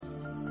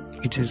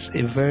It is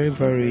a very,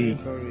 very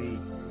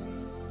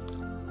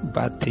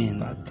bad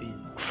thing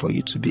for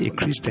you to be a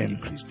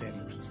Christian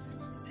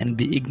and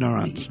be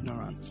ignorant.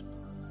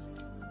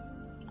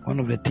 One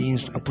of the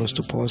things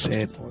Apostle Paul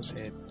said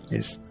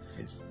is,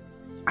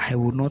 I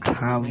will not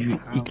have you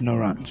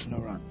ignorant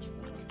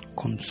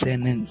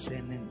concerning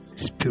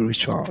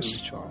spirituals,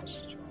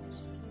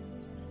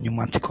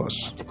 pneumaticos,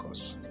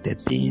 the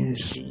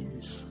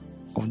things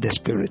of the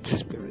Spirit,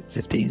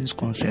 the things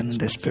concerning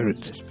the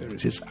Spirit. He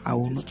says, I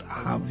will not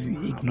have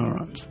you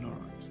ignorant.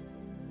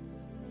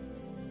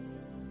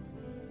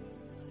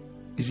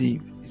 You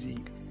see,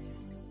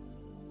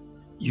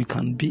 you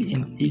can be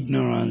in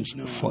ignorance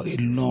for a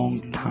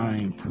long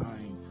time.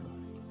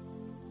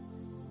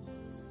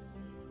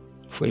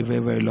 For a very,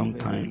 very long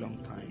time.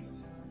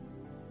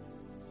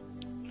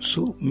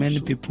 So many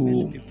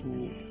people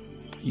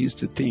used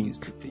to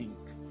think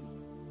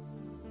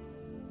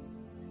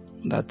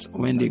that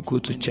when they go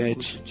to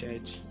church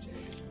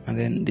and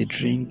then they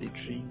drink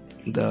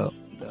the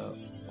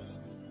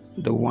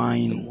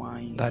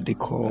wine that they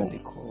call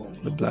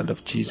the blood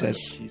of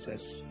Jesus,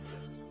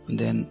 and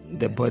then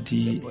the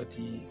body,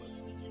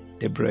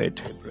 the bread.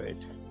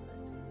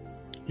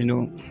 You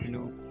know,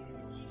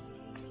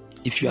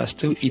 if you are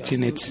still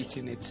eating it, if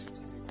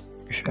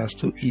you are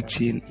still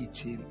eating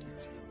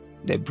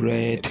the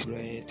bread,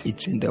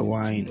 eating the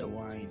wine,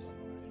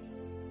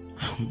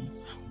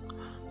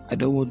 I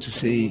don't want to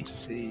say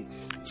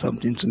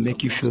something to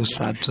make you feel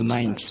sad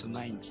tonight,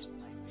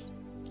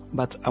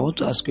 but I want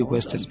to ask you a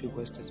question.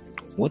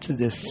 What is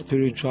the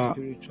spiritual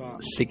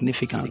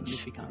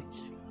significance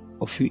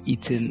of you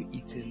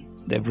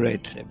eating the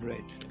bread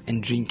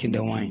and drinking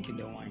the wine?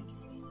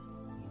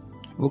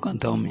 Who can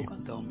tell me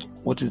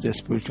what is the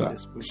spiritual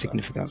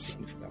significance?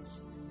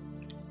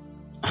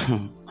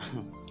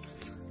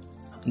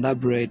 That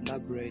bread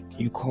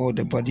you call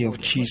the body of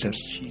Jesus,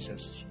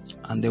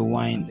 and the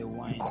wine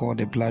you call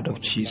the blood of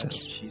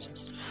Jesus.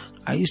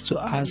 I used to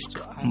ask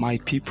my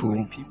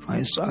people, I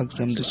used to ask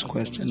them this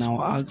question. I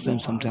will ask them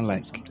something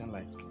like,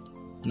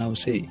 and I will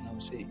say,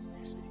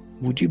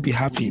 would you be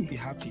happy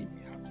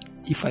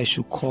if I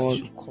should call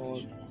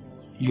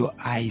your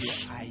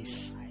eyes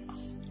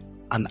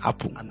an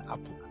apple?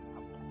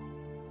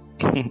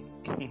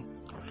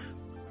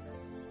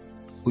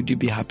 Would you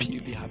be happy?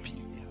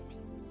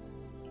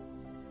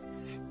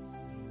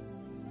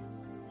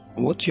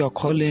 What you are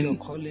calling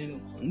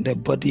the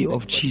body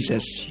of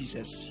Jesus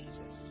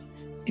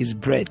is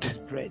bread,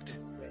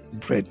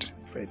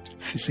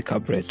 physical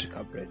bread.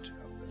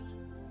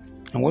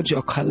 And what you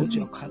are calling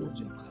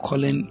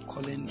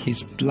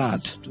his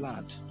blood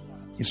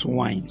is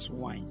wine.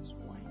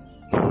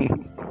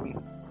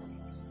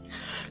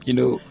 You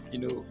know,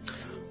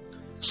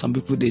 some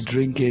people, they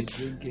drink it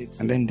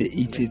and then they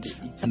eat it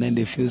and then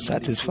they feel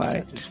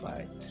satisfied.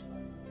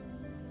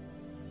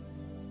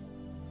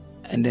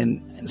 And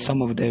then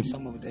some of them,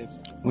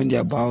 when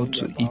they're about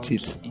to eat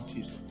it,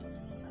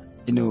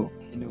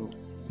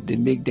 they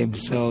make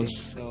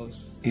themselves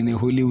in a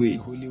holy way.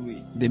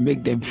 They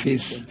make them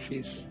face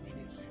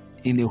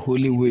in a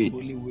holy way.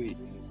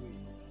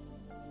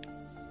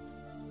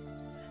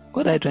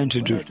 What are you trying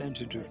to do?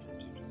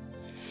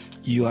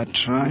 You are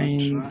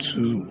trying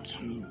to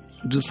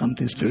do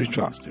something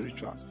spiritual.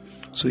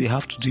 So you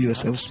have to do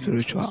yourself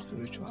spiritual.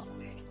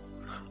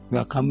 We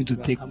are coming to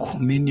take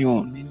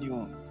communion.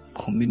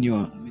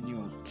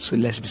 So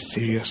let's be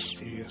serious.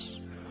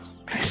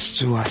 Let's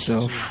do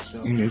ourselves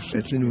in a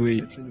certain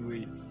way.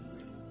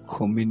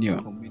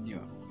 Communion.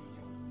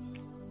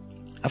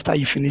 After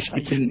you finish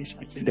eating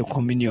the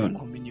communion,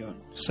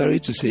 sorry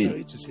to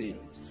say,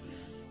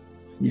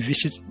 you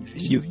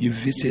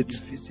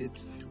visit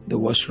the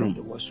washroom,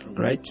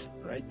 right?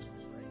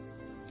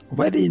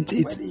 Why didn't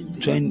it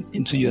join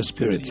into your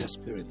spirit?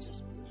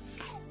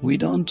 We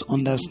don't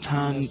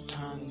understand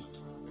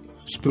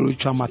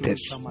spiritual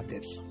matters.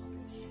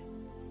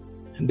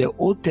 In the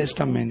Old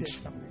Testament,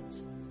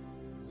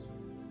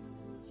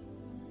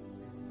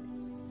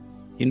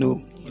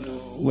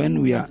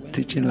 when we are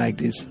teaching like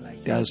this,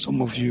 there are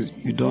some of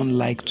you don't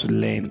like to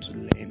learn.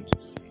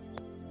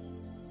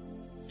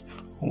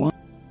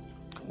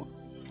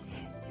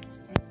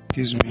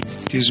 Excuse me.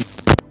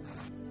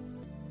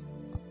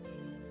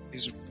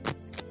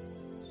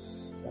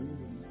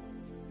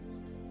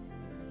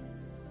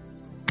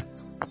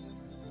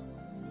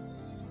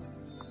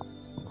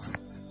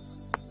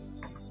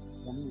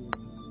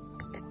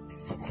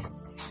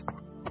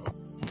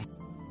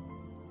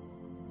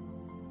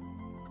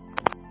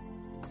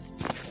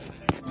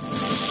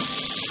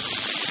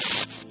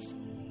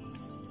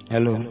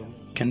 Hello,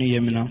 can you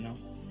hear me now?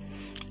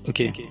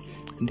 Okay.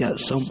 There are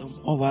some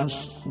of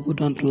us who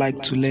don't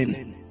like to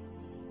learn.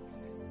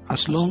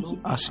 As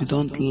long as you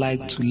don't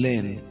like to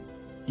learn,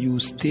 you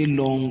stay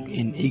long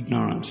in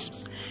ignorance,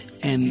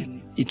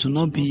 and it will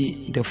not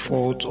be the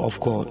fault of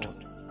God.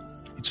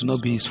 It will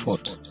not be His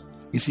fault.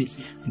 You see,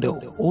 the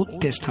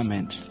Old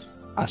Testament,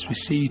 as we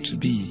say it to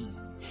be,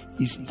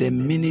 is the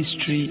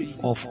ministry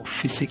of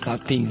physical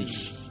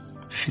things.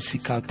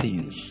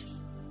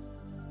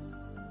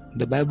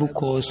 The Bible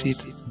calls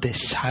it the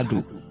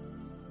shadow,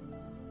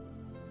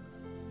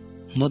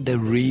 not the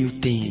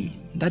real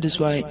thing. That is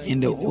why in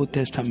the Old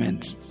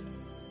Testament,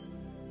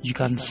 you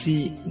can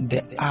see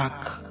the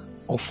ark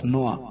of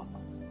Noah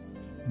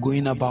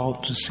going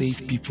about to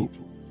save people,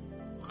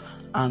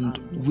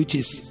 and which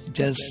is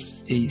just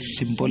a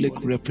symbolic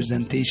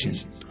representation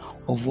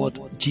of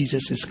what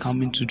Jesus is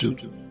coming to do.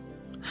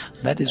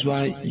 That is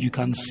why you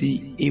can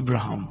see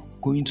Abraham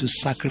going to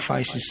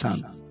sacrifice his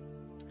son,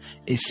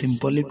 a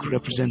symbolic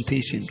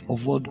representation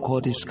of what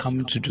God is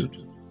coming to do.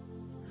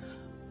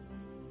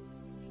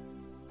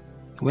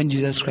 When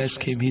Jesus Christ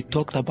came, he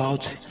talked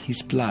about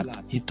his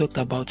blood, he talked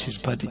about his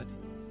body.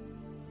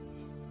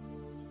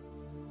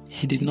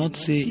 He did not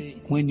say,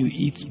 when you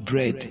eat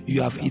bread,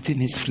 you have eaten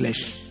his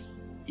flesh.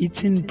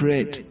 Eating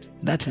bread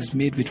that is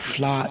made with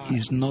flour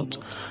is not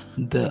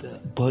the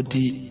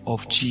body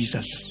of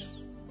Jesus.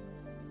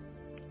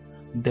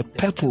 The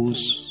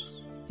purpose,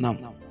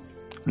 now,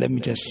 let me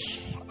just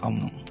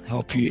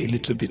help you a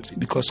little bit,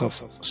 because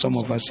of some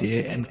of us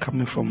here and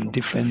coming from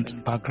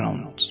different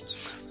backgrounds.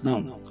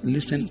 Now,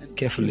 listen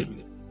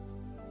carefully.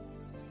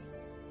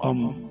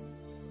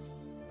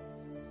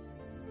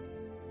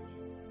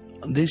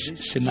 This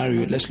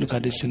scenario, let's look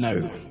at this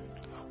scenario.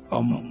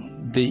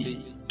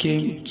 They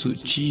came to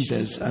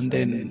Jesus, and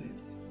then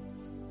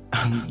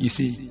you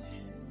see,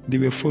 they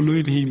were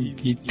following him.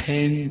 He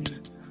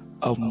turned,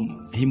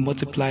 he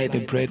multiplied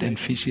the bread and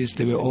fishes.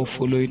 They were all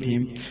following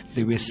him.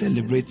 They were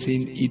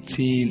celebrating,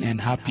 eating,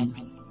 and happy.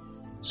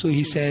 So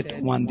he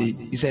said one day,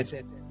 he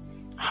said,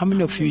 how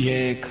many of you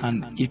here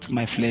can eat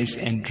my flesh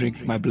and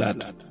drink my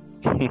blood?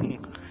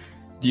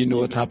 Do you know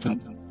what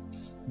happened?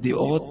 They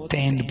all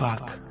turned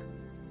back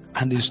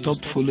and they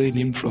stopped following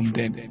him from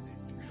then.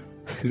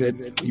 He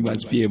said, he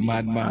must be a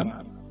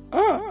madman.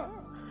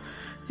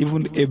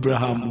 Even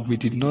Abraham, we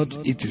did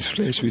not eat his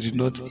flesh, we did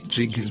not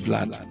drink his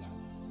blood.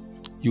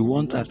 You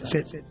want us?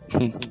 Said,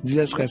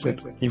 Jesus Christ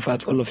said, in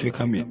fact, all of you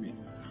come here.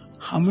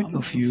 How many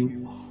of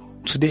you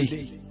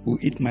today will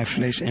eat my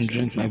flesh and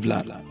drink my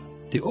blood?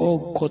 They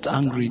all got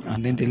angry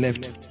and then they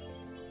left.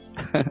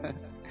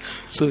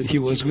 So he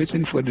was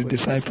waiting for the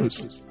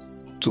disciples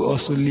to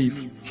also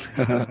leave.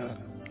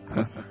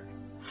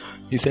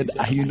 He said,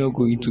 are you not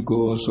going to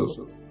go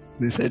also?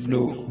 They said,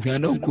 no, we are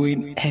not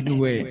going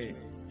anywhere.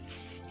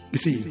 You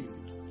see,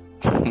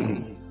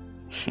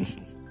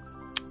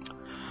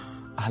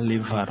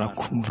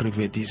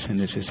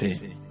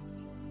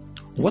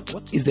 what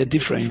is the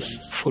difference?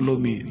 Follow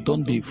me,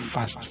 don't be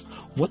fast.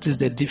 What is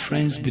the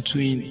difference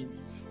between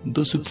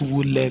those people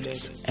who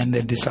left and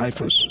the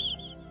disciples?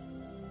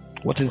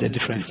 What is the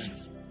difference?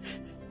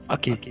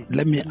 Okay,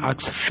 let me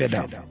ask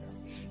further.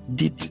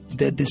 Did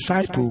the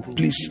disciple,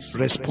 please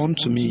respond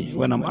to me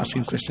when I'm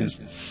asking questions.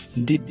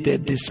 Did the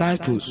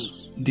disciples,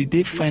 did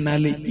they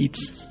finally eat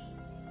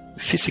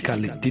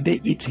physically? Did they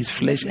eat his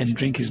flesh and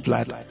drink his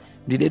blood?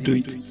 Did they do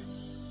it?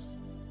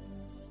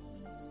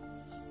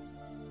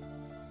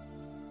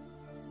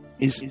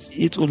 Is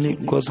it only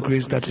God's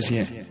grace that is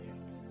here?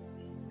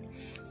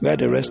 Where are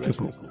the rest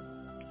people?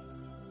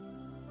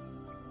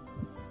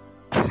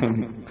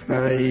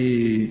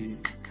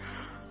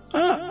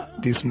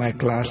 This is my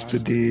class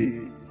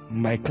today.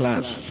 My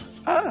class.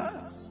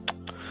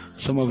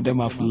 Some of them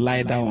have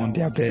lied down on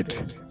their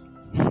bed.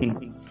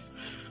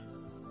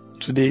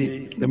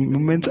 Today, the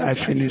moment I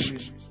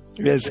finish,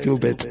 where's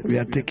Gilbert? We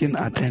are taking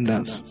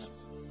attendance.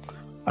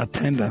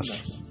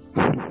 Attendance.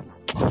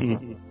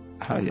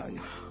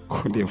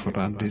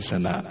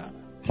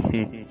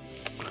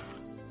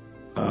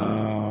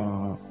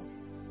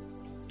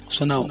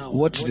 So now,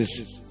 watch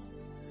this.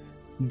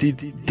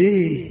 Did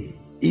they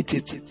eat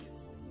it?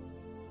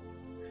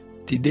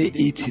 Did they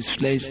eat his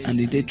flesh and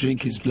did they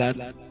drink his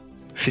blood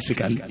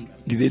physically?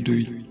 Did they do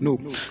it? No.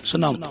 So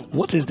now,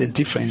 what is the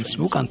difference?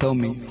 Who can tell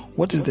me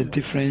what is the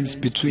difference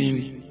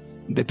between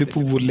the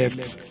people who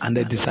left and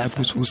the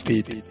disciples who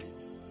stayed?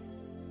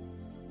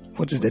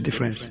 What is the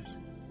difference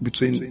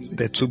between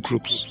the two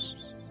groups?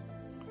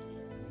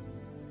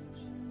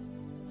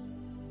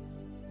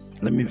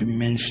 Let me be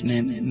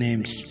mentioning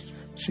names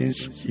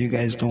since you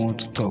guys don't want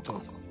to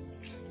talk.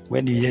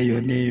 When you hear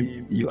your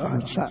name, you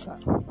answer.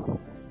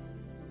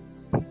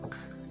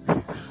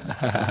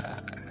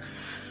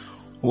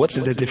 What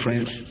is the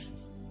difference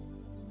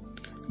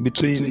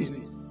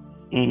between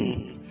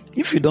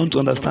if you don't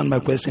understand my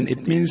question,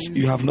 it means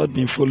you have not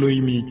been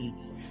following me.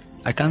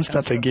 I can't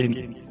start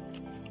again.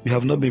 You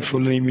have not been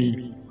following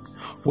me.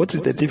 What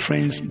is the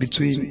difference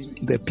between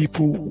the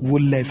people who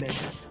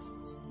left,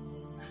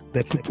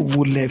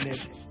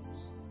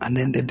 and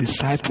then the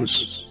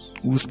disciples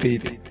who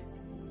stayed?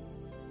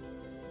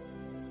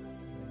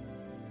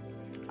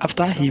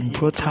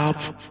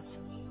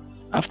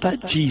 After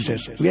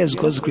Jesus, where's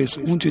God's grace?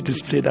 Won't you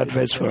display that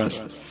verse for us?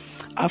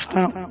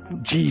 After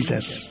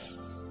Jesus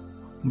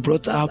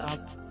brought up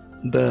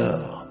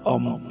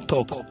the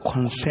talk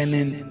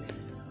concerning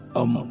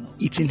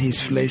eating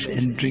his flesh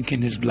and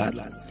drinking his blood,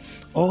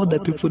 all the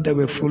people that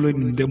were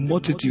following him, the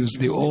multitudes,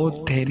 they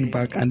all turned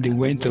back and they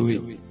went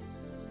away.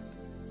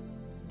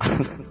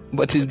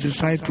 But his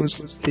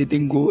disciples, they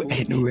didn't go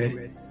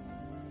anywhere.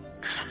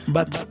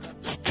 But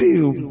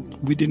still,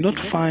 we did not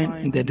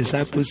find the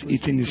disciples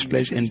eating his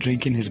flesh and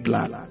drinking his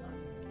blood.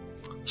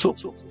 So,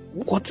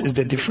 what is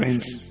the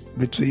difference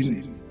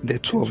between the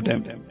two of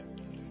them?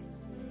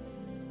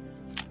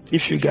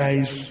 If you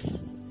guys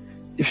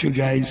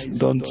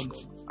don't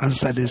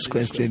answer this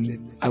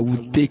question, I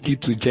will take you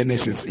to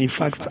Genesis. In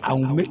fact, I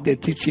will make the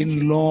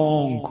teaching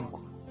long.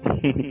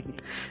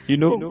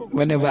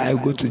 Whenever I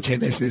go to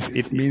Genesis,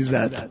 it means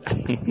that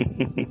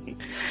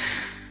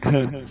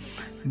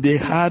they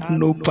had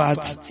no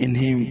part in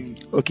him.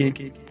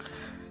 Okay.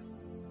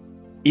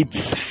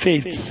 It's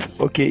faith.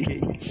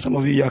 Okay. Some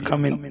of you are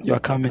coming.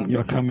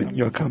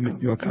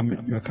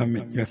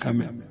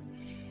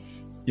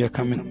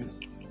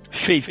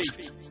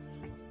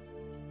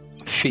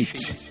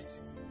 Faith.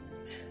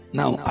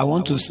 Now, I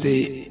want to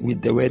stay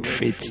with the word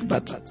faith,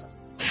 but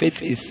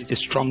faith is a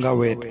stronger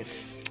word.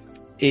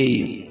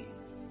 A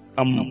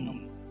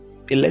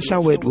lesser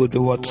word would be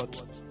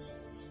what?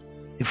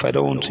 If I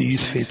don't want to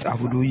use faith, I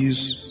would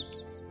use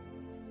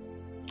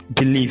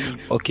belief.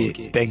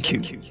 Okay, thank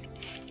you.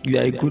 You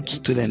are a good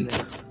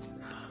student.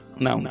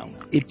 Now,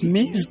 it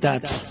means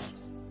that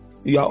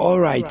you are all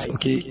right,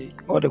 okay?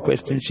 All the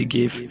questions you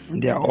gave,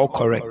 they are all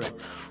correct.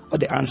 All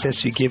the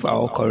answers you gave are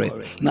all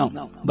correct.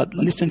 Now, but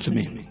listen to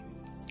me.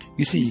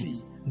 You see,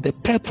 the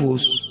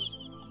purpose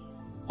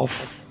of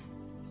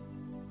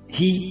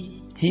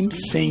him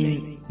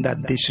saying that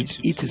they should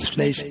eat his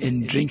flesh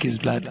and drink his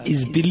blood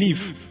is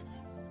belief.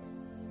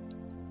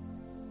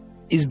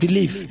 Is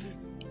belief.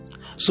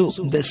 So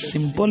the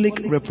symbolic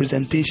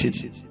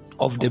representation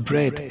of the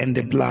bread and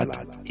the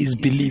blood is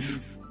belief.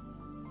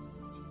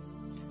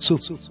 So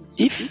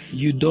if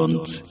you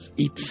don't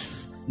eat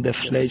the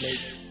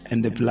flesh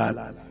and the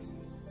blood,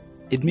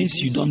 it means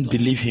you don't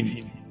believe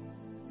him.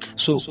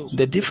 So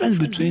the difference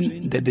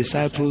between the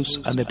disciples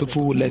and the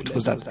people who left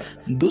was that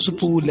those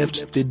people who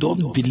left, they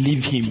don't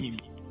believe him.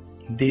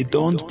 They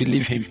don't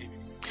believe him.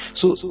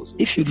 So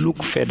if you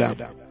look further,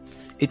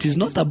 it is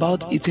not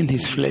about eating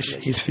his flesh,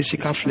 his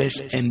physical flesh,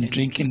 and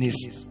drinking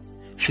his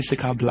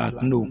physical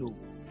blood. No.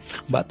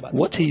 But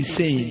what he is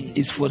saying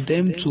is for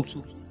them to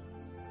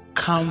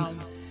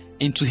come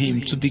into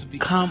him, to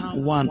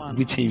become one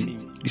with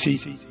him. You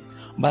see,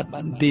 but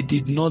they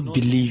did not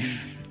believe.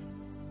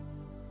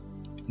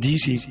 Do you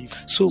see?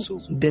 So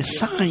the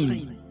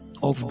sign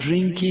of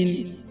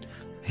drinking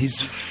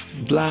his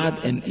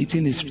blood and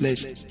eating his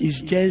flesh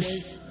is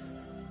just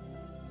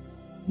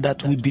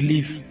that we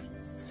believe.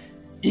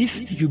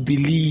 If you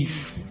believe,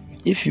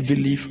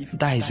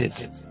 that is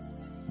it.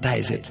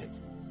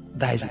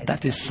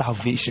 That is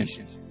salvation.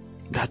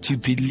 That you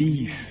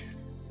believe.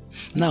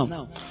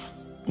 Now,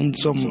 in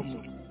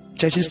some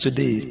churches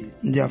today,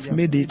 they have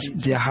made it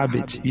their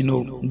habit.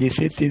 They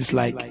say things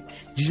like,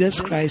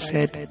 Jesus Christ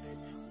said,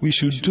 we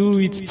should do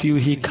it till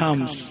he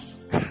comes.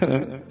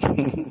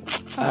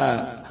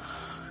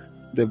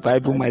 The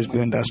Bible must be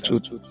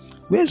understood.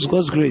 Where's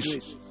God's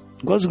grace?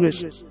 God's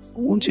grace.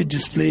 Won't you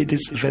display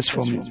this verse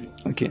for me?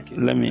 Okay,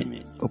 let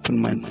me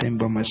open my thing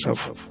by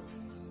myself.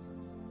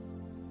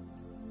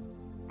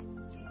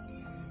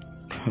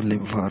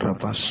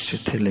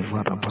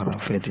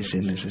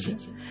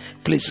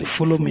 Please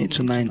follow me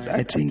tonight.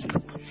 I think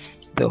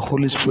the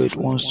Holy Spirit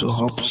wants to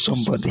help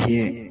somebody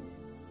here.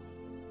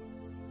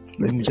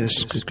 Let me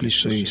just quickly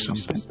show you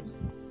something.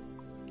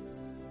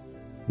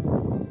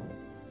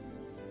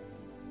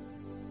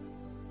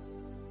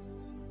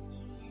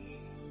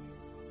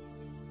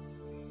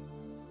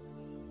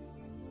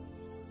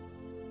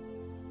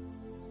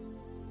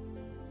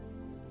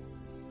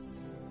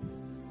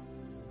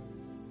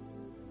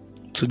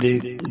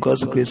 Today,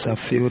 God's grace has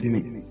filled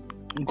me.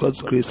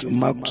 God's grace,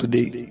 Mark,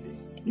 today,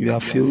 you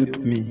have filled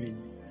me.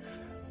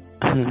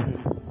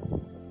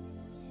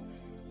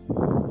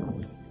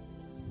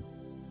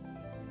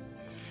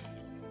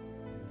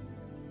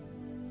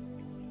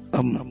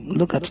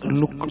 Look at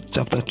Luke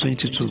chapter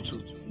 22.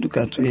 Look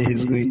at where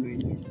he's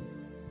going.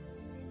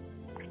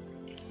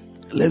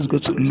 Let's go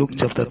to Luke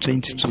chapter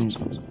 22.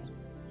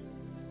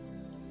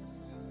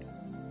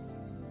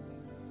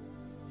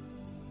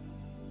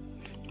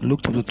 Luke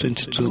chapter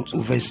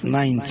 22, verse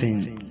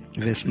 19.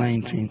 Verse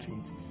 19.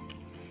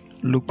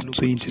 Luke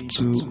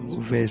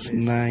 22, verse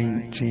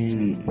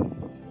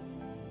 19.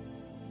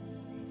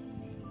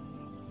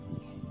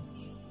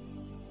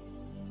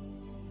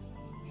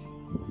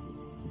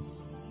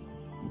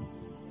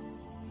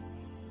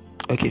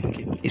 Okay,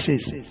 it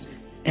says,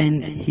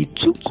 and he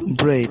took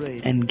bread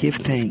and gave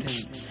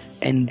thanks,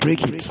 and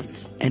brake it,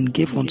 and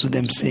gave unto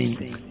them,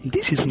 saying,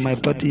 this is my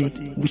body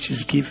which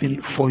is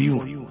given for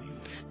you.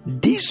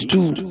 These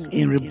do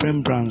in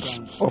remembrance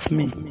of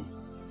me.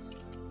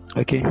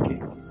 Okay.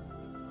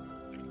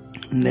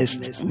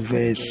 Next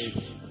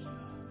verse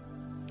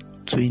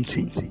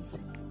 20.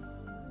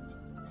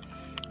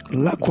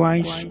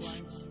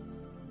 Likewise,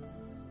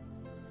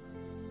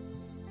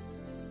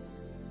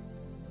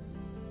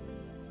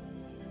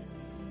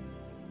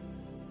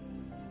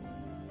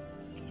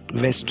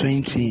 verse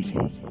 20.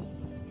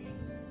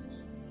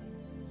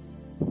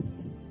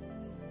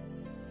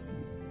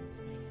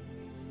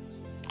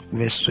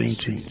 verse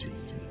 20.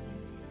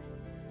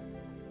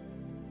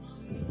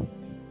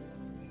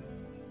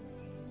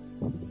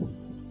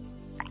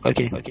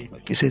 Okay,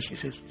 it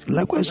says,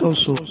 likewise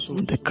also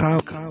the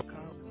cup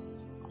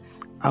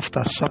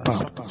after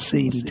supper,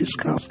 saying, this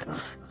cup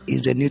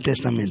is the New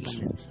Testament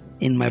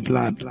in my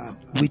blood,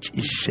 which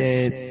is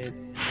shed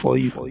for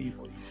you.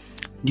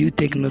 Do you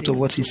take note of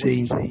what he's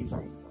saying?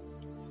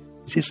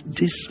 It says,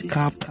 this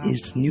cup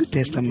is New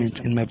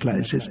Testament in my blood.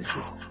 It says,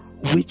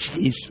 which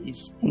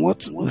is,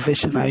 what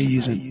version are you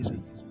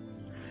using?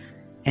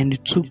 And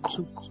it took,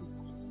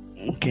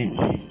 okay,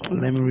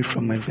 let me read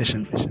from my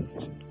version.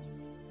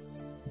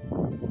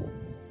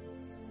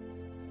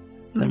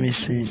 Let me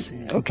see.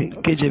 Okay,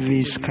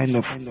 KJV is kind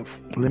of,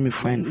 let me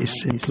find a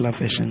simpler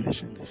version.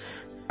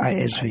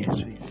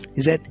 ISV.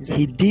 He said,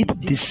 he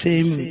did the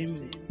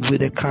same with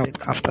the cup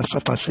after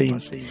supper, saying,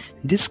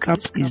 this cup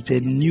is the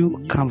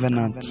new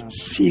covenant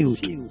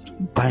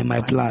sealed by my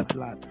blood,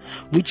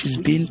 which is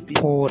being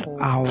poured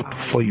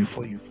out for you.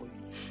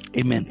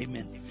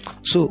 Amen.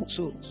 So,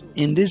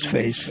 in this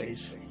verse,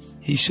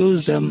 he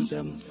shows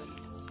them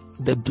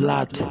the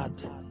blood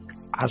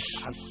as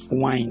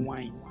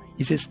wine.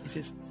 He says,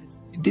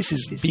 this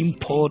is being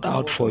poured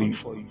out for you.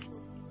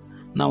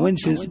 Now, when he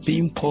says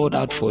being poured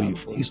out for you,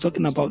 he's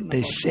talking about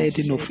the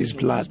shedding of his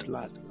blood.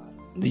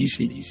 Do you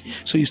see?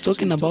 So he's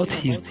talking about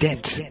his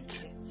death.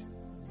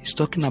 He's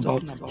talking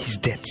about his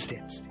death.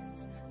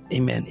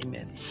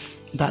 Amen.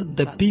 That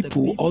the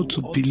people ought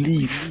to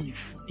believe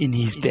in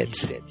his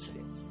death.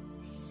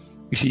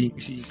 You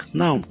see,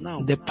 now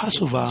the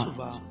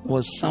Passover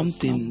was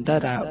something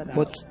that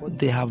what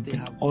they have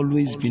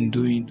always been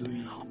doing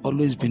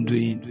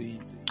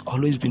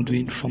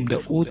from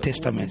the Old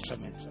Testament.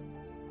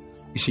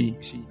 You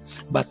see,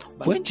 but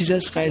when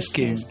Jesus Christ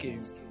came,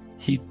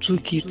 he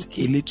took it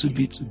a little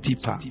bit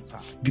deeper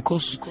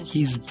because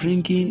he's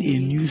bringing a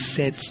new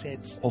set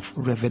of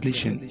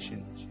revelation,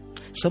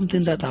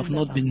 something that have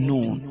not been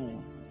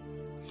known,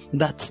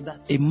 that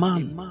a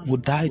man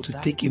would die to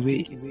take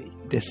away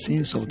the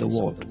sins of the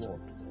world.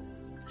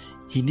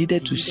 He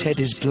needed to shed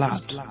his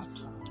blood.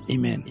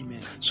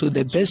 Amen. So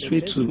the best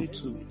way to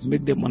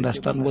make them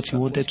understand what he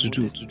wanted to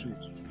do,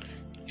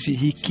 see,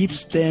 he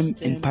keeps them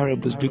in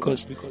parables,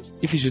 because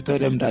if you should tell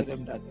them that,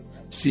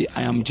 see,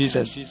 I am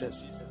Jesus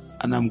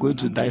and I'm going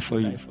to die for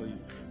you,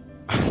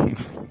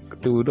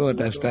 they would not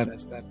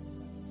understand.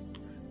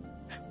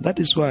 That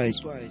is why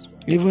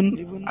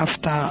even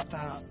after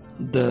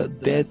the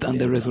death and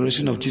the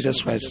resurrection of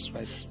Jesus Christ,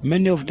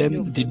 many of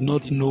them did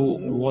not know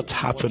what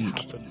happened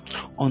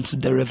until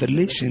the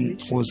revelation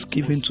was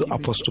given to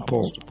Apostle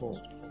Paul.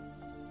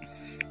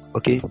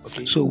 Okay,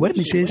 so when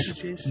he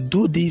says,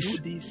 do this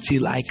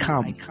till I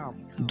come,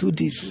 do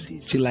this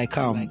till I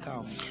come,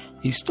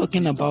 he's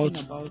talking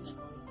about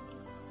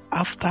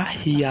after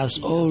he has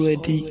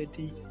already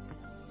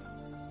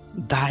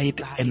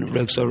died and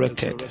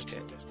resurrected.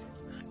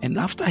 And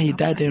after he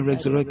died and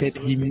resurrected,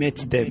 he met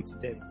them.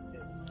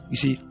 You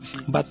see,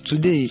 but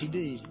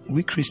today,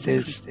 we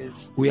Christians,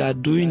 we are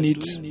doing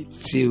it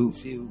till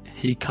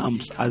he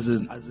comes, as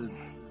in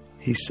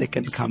his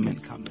second coming.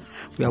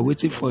 We are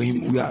waiting for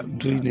him. We are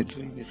doing it.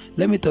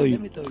 Let me tell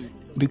you,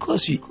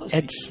 because you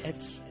ate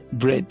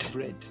bread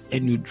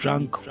and you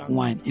drank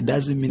wine, it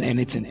doesn't mean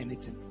anything.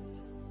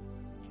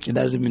 It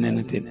doesn't mean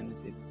anything.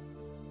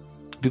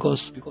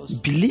 Because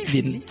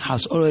believing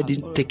has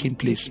already taken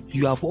place.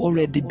 You have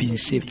already been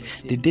saved.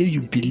 The day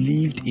you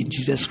believed in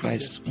Jesus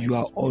Christ, you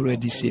are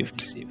already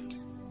saved.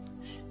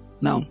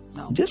 Now,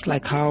 just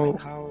like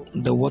how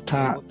the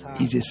water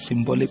is a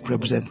symbolic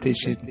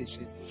representation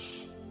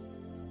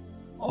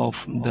of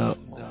the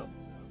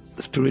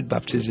spirit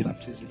baptism,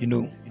 you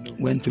know,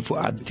 when people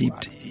are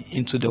dipped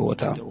into the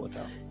water,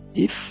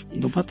 if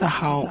no matter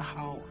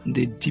how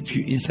they dip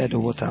you inside the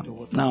water,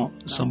 now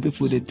some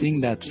people, they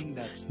think that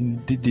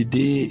the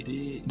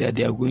day that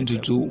they are going to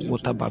do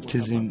water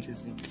baptism,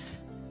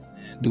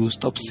 they will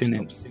stop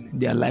sinning.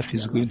 Their life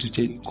is going to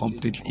change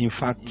completely. In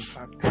fact,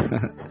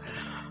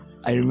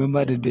 I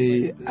remember the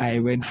day I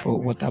went for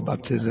water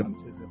baptism,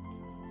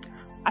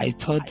 I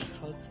thought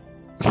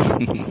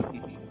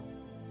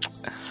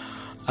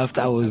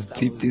after I was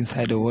dipped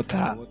inside the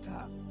water,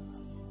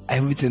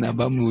 everything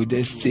about me would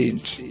just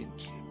change.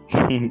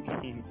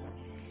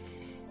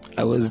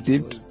 I was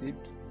dipped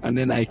and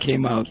then I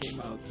came out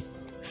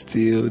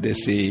still the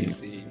same.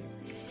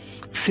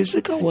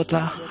 Physical water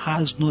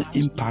has no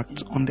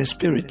impact on the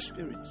spirit.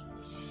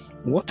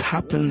 What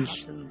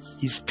happens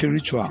is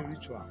spiritual.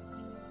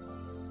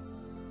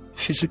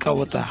 Physical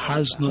water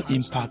has no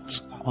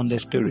impact on the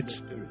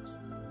spirit.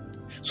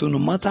 So no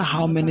matter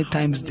how many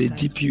times they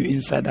dip you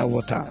inside that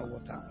water,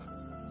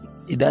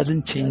 it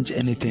doesn't change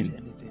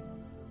anything.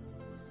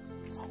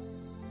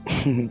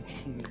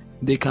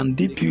 They can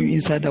dip you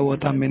inside the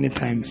water many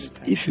times.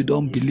 If you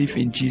don't believe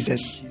in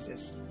Jesus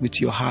with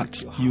your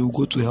heart, you will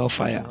go to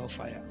hellfire.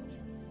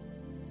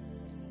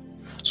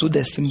 So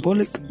the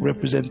symbolic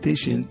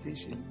representation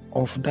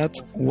of that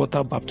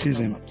water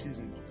baptism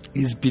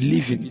is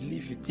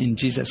believing in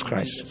Jesus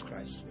Christ.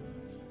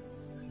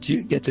 Do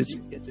you get it?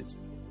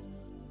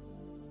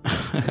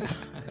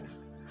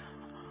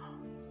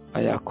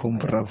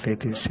 Ayakumbra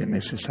Vetis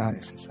necessary.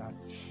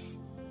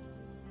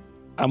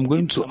 I'm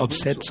going to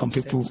upset some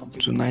people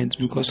tonight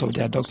because of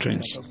their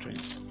doctrines.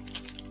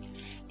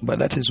 But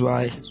that is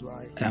why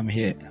I am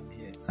here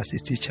as a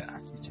teacher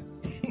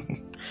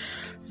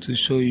to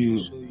show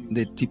you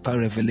the deeper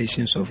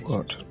revelations of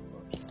God.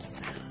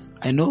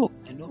 I know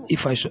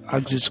if I should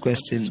ask this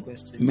question,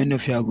 many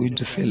of you are going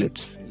to fail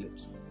it.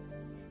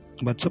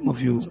 But some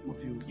of you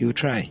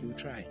try.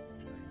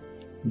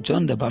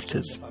 John the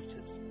Baptist,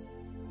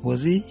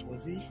 was he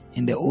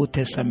in the Old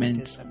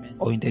Testament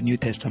or in the New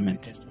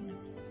Testament?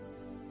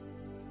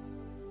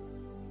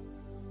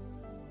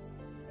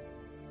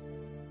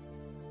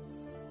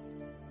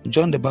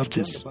 John the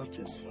Baptist,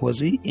 was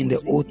he in the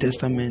Old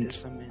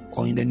Testament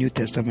or in the New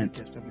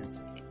Testament?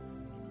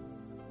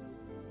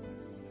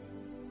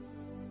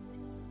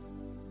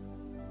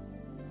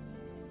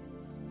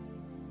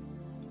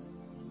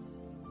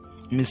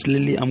 Miss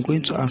Lily, I'm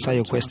going to answer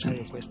your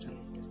question.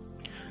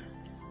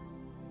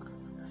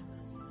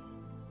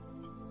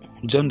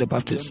 John the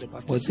Baptist,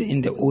 was he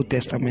in the Old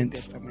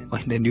Testament or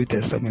in the New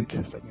Testament?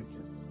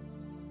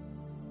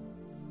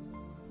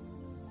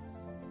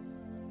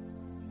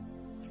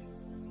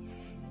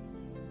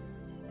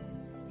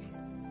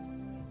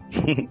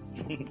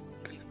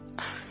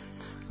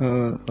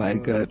 Oh my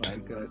God.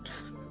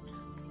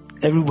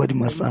 Everybody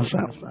must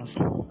answer.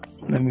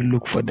 Let me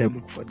look for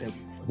them.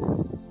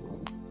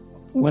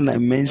 When I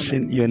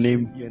mention your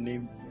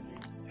name,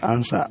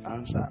 answer.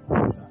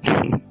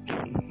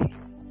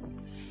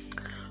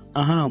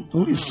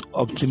 Who is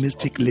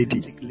optimistic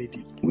lady?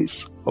 Who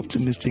is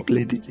optimistic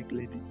lady?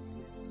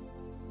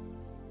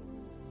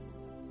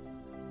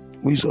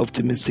 Who is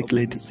optimistic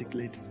lady?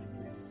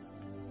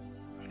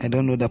 I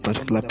don't know that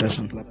particular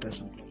person.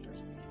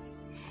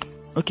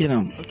 Okay,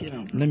 now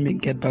let me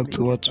get back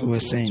to what we were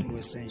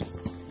saying.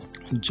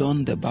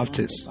 John the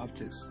Baptist,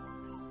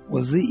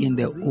 was he in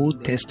the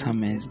Old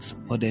Testament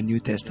or the New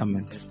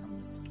Testament?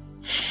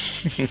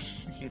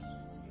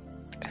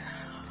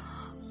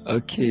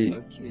 Okay,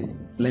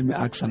 let me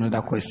ask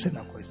another question.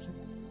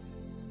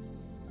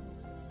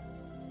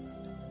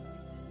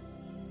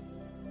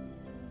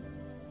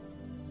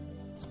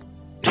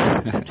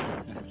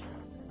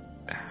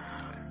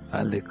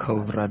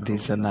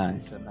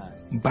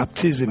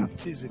 Baptism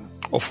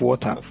of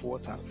water,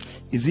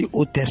 is it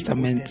Old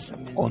Testament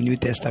or New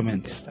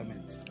Testament?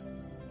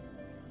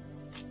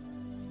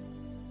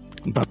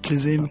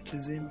 Baptism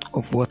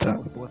of water.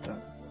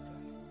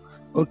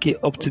 Okay,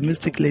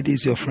 optimistic lady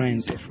is your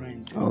friend.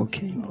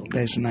 Okay,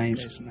 that's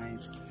nice.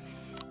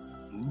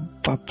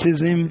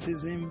 Baptism,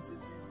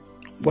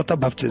 water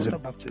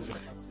baptism,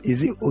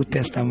 is it Old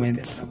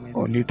Testament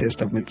or New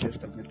Testament?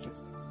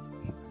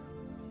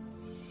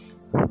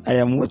 I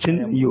am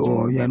watching you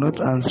or you are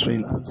not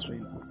answering.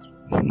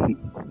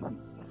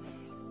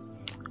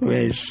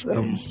 Where is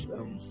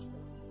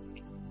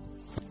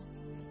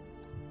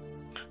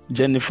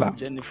Jennifer?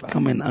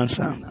 Come and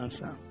answer.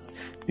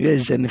 Where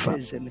is Jennifer?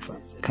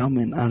 Come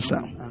and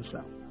answer.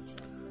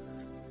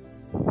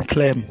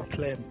 Clem.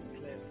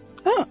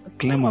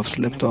 Clem have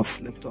slept off.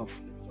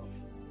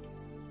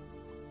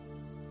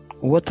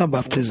 Water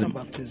baptism,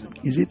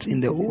 is it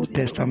in the Old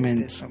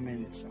Testament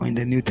or in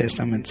the New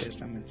Testament?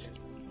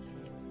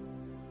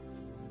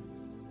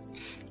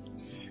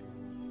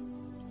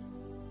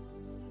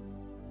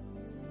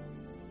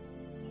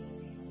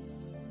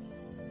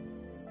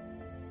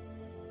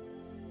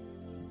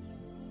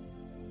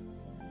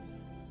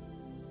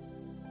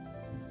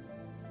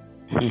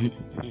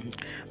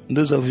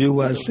 Those of you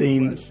who are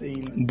saying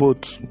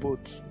both,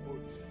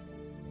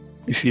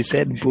 if you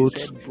said both,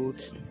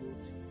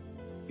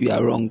 you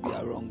are wrong.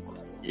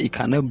 It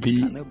cannot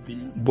be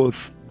both.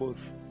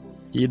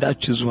 You either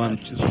choose one.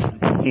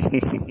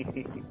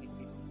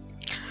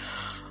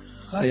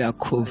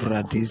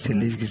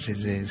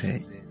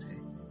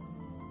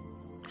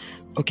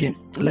 Okay,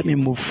 let me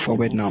move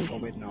forward now.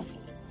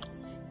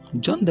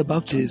 John the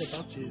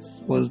Baptist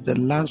was the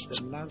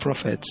last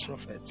prophet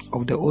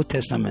of the Old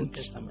Testament.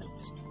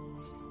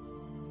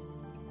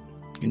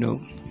 You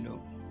know,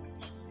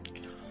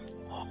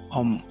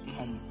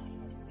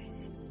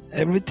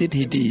 everything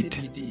he did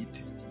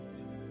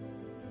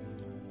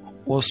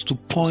was to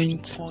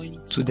point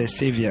to the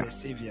Savior.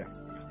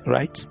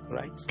 Right?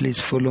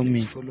 Please follow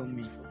me.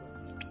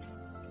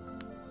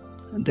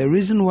 The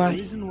reason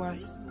why,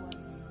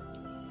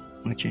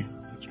 okay,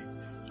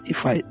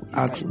 if I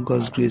ask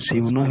God's grace, He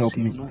will not help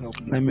me.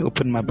 Let me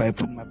open my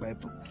Bible.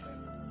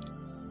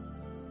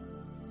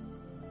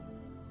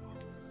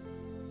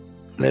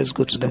 Let's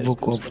go to the book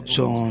of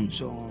John.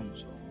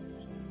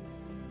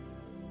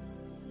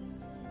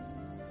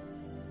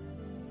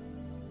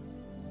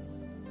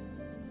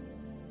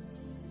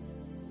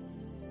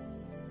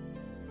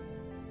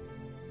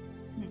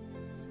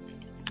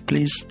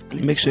 Please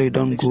make sure you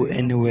don't go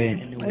anywhere.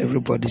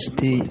 Everybody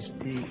stay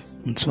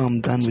until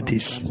I'm done with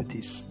this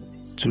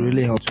to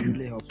really help you.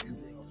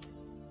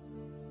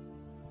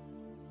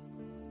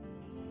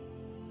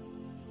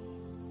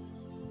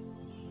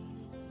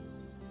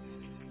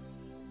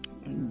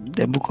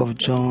 The book of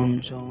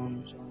John,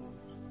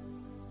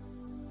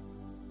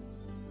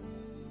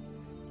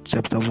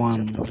 chapter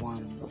 1.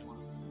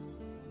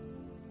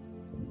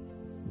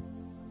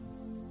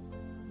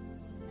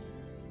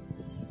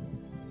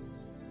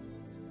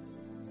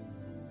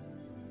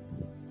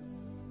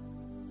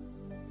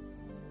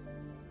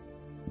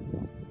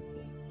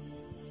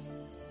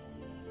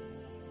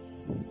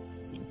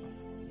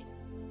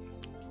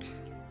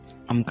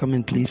 I'm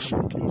coming, please.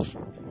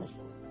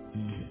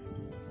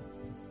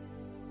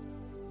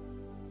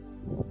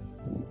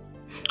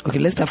 Okay,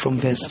 let's start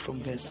from verse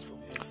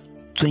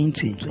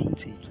 20.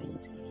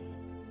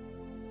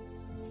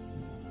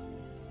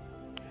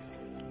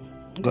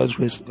 God's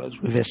grace,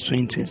 verse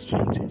 20.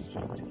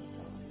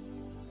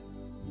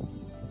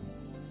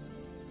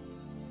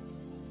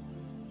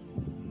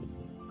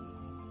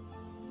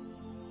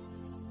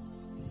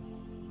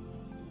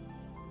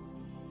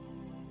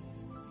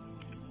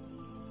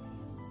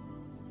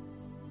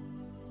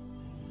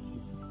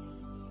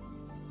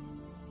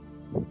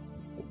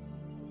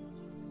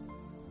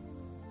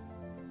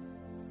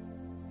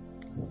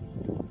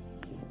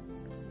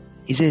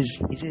 It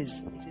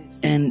says,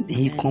 and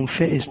he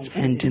confessed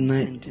and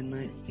denied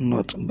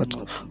not. But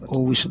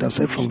we should have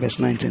said from verse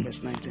 19.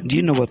 Do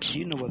you know what?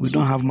 We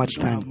don't have much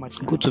time.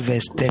 Go to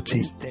verse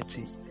 30.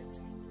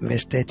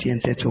 Verse 30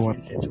 and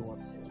 31.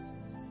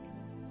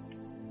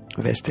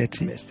 Verse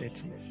 30.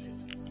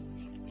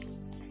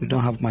 We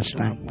don't have much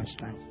time.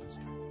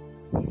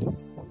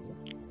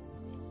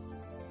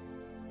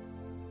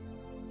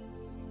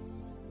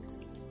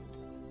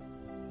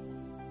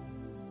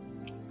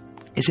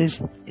 It says,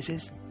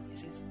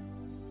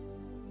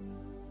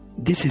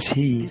 this is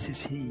he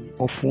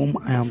of whom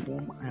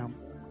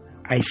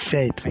I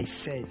said,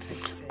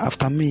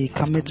 after me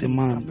cometh a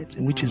man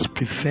which is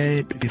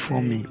preferred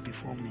before me,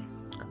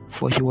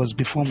 for he was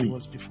before me,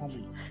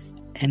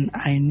 and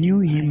I knew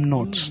him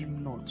not,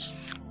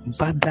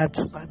 but that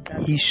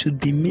he should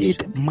be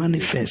made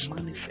manifest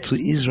to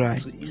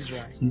Israel.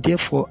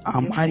 Therefore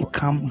am I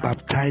come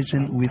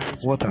baptizing with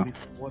water.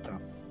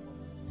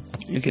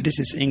 Okay, this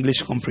is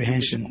English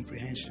comprehension.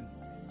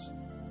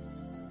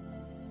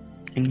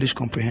 English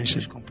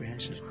comprehension.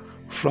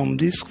 From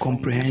this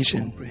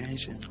comprehension,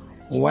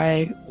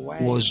 why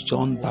was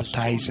John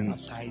baptizing?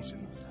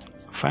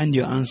 Find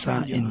your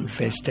answer in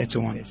verse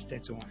 31.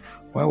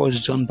 Why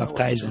was John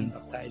baptizing?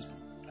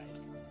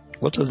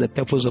 What was the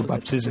purpose of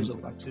baptism?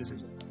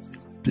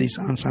 Please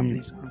answer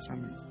me.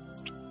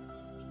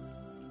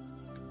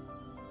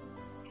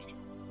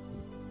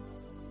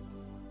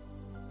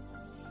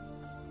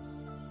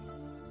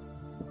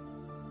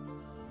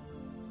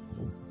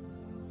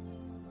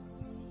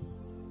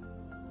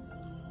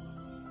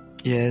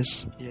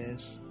 Yes.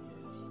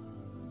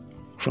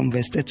 From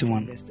verse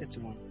 31.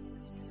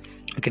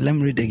 Okay, let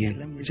me read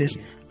again. It says,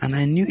 and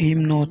I knew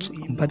him not,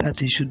 but that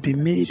he should be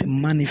made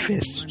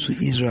manifest to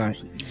Israel.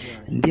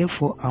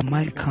 Therefore am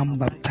I come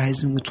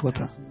baptizing with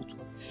water.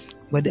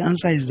 But the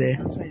answer is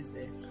there.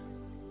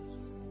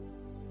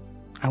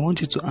 I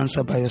want you to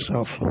answer by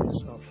yourself,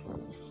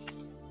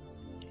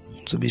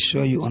 to be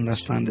sure you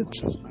understand it.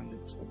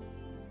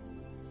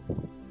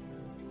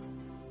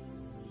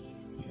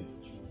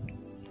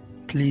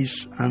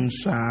 Please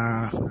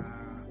answer.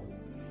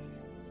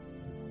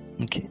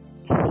 Okay.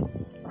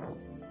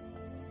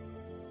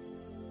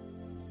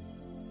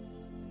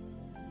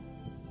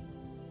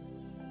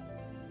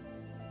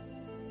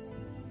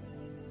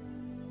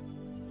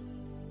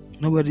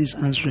 Nobody's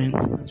answering.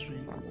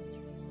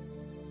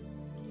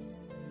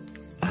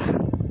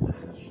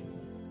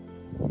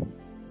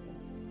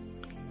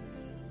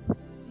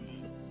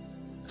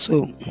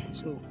 So,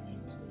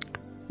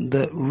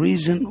 the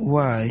reason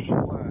why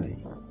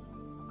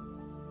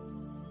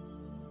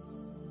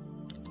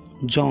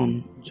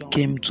John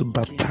came to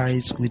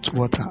baptize with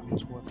water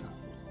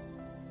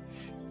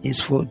is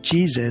for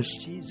Jesus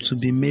to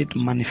be made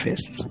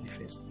manifest,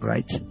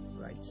 right?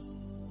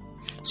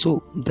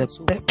 So the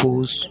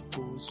purpose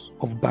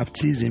of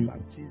baptism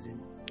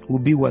will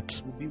be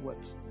what?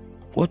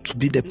 What will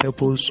be the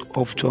purpose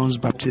of John's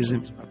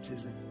baptism?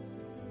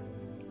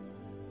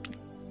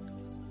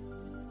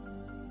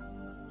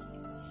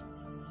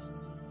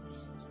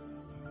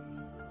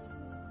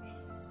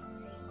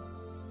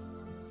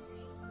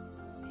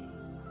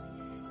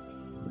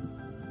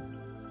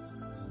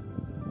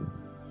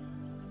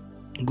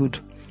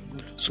 Good.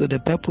 So the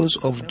purpose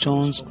of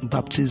John's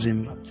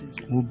baptism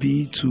will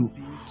be to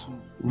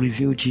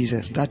reveal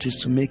Jesus. That is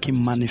to make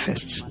him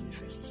manifest.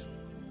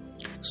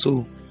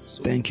 So,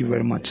 thank you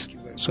very much.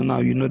 So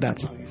now you know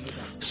that.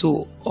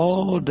 So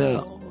all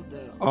the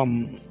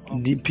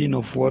dipping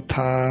of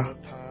water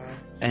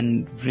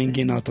and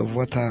bringing out of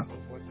water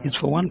is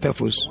for one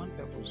purpose: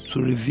 to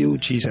reveal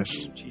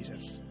Jesus.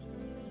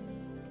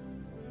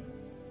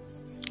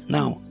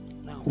 Now,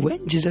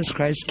 when Jesus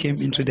Christ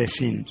came into the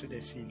scene,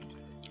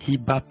 he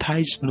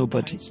baptized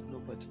nobody,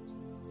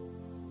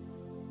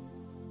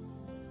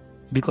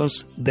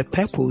 because the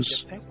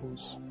purpose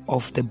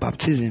of the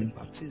baptism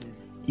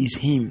is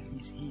him.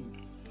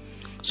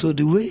 So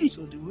the way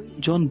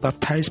John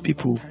baptized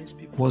people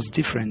was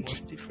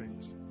different.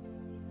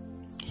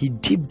 He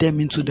dipped them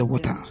into the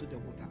water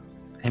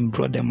and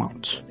brought them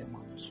out.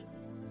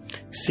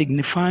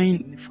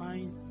 signifying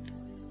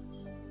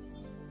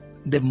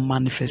the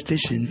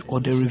manifestation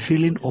or the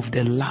revealing of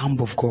the Lamb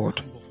of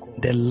God,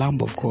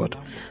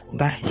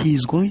 that he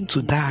is going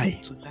to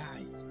die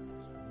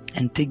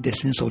and take the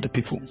sins of the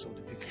people.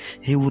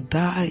 He will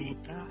die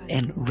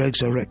and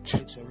resurrect.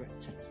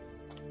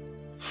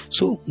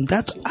 So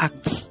that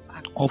act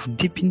of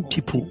dipping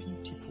people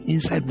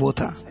inside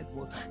water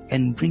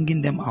and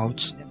bringing them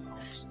out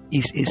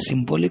is a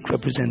symbolic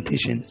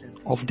representation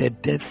of the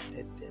death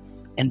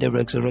and the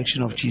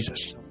resurrection of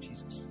Jesus.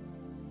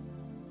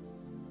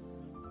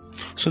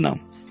 So now,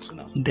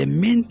 the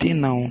main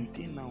thing now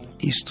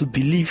is to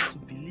believe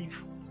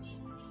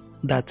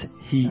that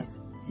he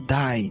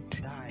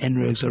died and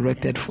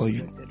resurrected for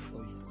you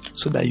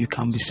so that you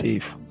can be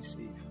saved.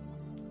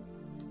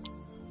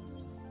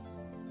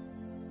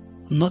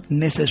 Not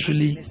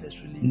necessarily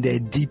the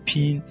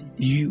dipping,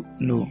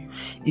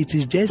 it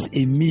is just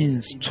a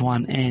means to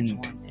an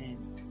end.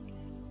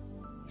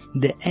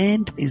 The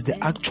end is the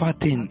actual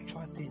thing,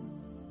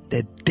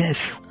 the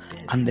death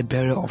and the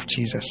burial of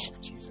Jesus.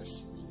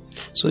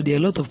 So there are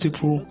a lot of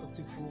people,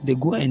 they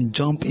go and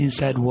jump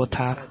inside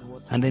water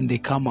and then they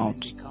come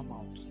out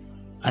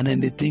and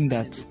then they think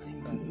that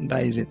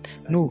is it.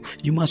 No,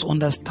 you must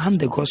understand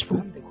the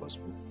gospel.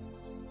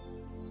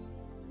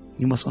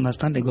 You must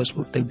understand the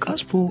gospel. The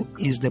gospel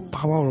is the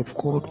power of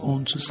God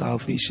unto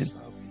salvation.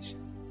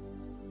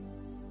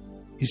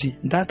 You see,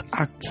 that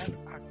act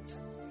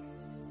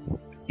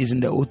is in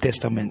the Old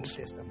Testament.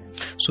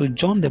 So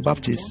John the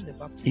Baptist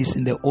is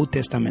in the Old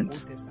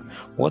Testament.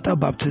 Water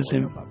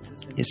baptism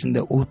is in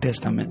the Old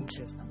Testament.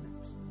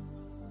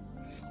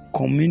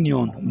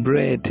 Communion,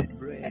 bread,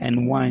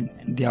 and wine,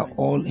 they are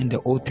all in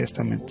the Old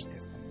Testament.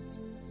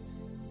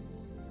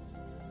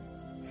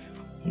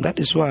 That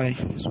is why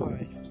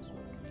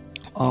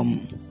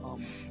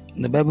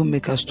the Bible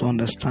makes us to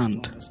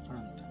understand.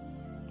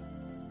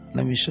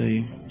 Let me show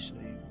you.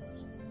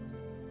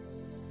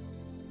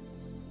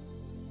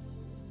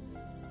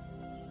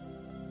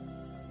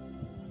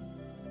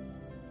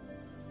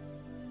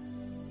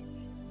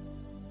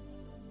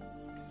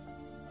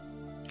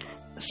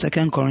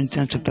 Second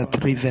Corinthians chapter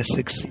 3 verse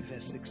 6.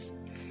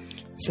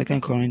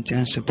 2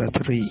 Corinthians chapter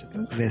 3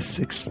 verse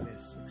 6.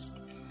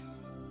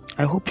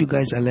 I hope you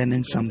guys are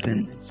learning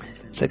something.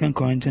 2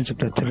 Corinthians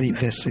chapter 3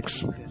 verse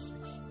 6.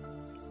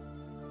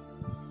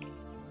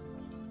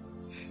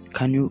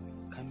 Can you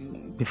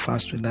be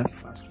fast with that?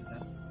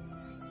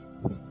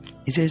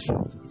 It says,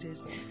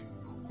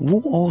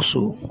 who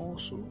also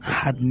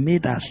had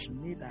made us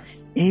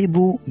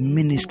able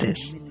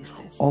ministers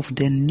of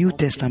the New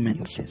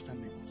Testament.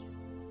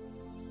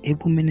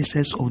 Able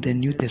ministers of the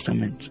New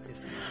Testament,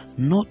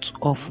 not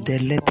of the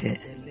letter,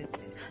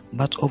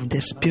 but of the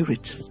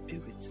Spirit.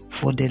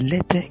 For the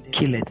letter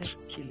killeth,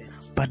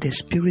 but the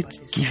Spirit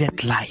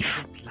giveth life.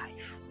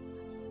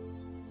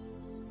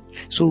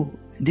 So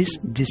this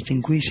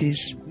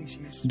distinguishes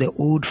the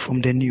old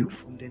from the new.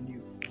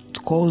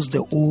 It calls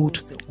the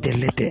old the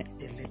letter.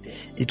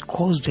 It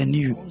calls the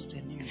new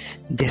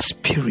the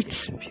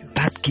Spirit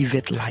that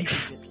giveth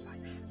life.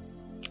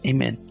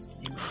 Amen.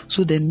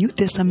 So the New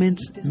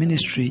Testament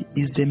ministry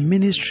is the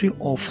ministry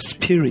of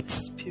spirit,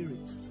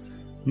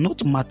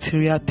 not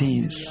material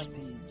things.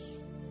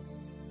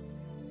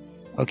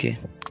 Okay,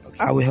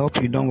 I will help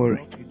you. Don't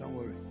worry.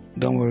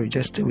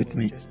 Just stay with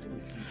me.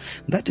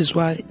 That is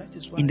why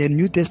in the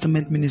New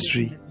Testament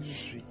ministry,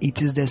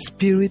 it is the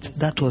Spirit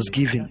that was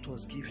given.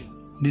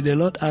 Did the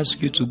Lord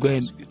ask you to go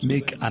and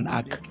make an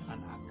ark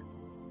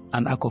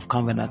of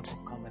covenant?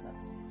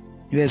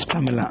 Yes,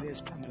 Pamela.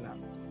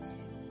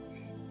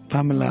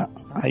 Pamela,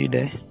 are you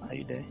there?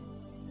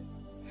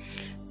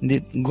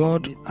 Did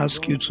God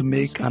ask you to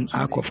make an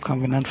ark of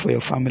covenant for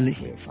your family?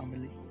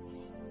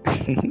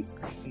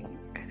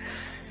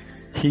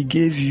 He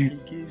gave you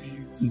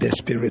the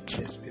Spirit.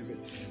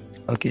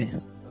 Okay.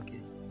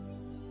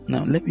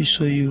 Now let me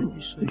show you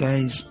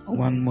guys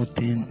one more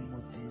thing,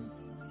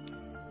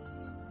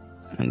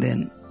 and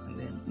then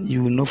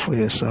you will know for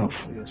yourself.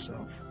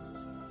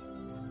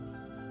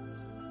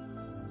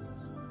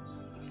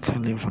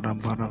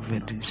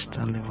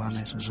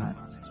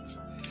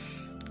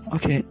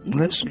 Okay,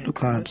 let's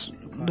look at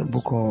the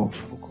book of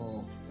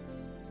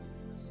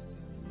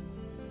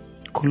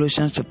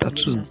Colossians chapter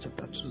 2.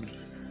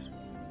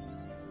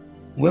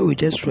 Where we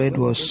just read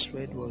was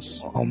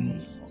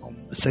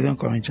 2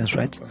 Corinthians,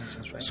 right?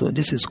 So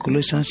this is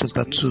Colossians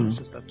chapter 2,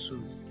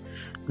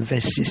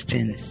 verse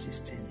 16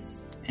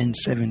 and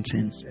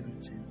 17.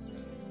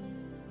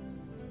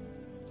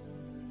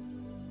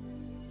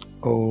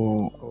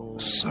 Oh,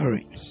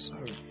 sorry.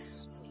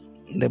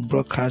 The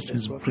broadcast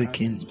is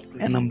breaking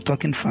and I'm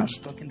talking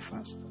fast.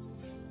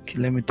 Okay,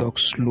 let me talk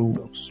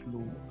slow.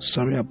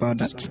 Sorry about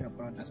that.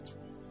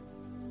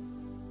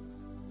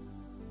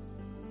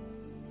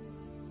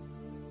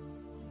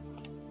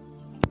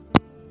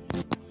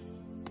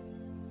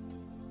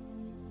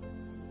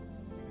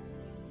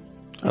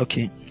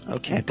 Okay,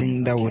 I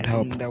think that would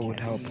help.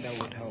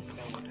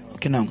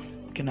 Okay, now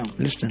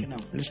Listen.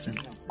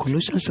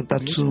 Colossians chapter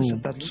 2,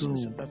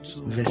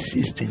 verse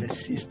 16.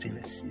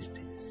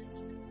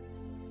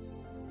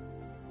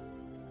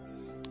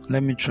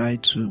 Let me try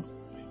to.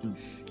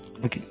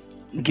 Okay.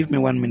 Give me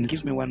 1 minute.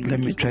 Let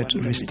me try to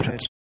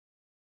restart.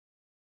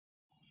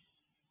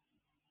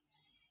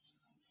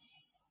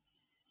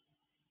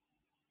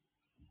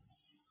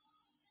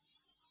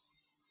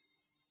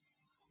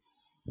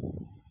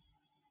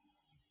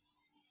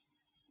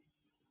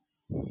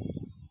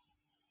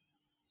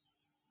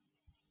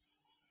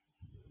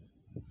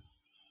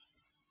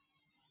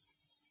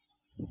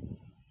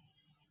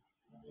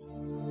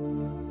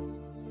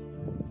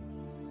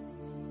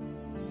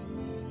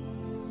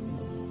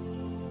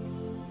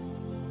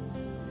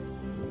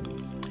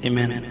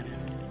 Amen.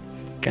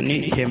 Can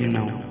you hear me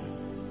now?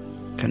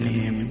 Can you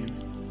hear me?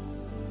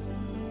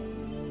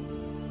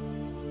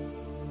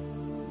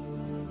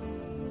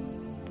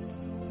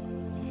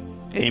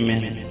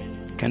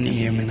 Amen. Can you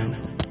hear me now?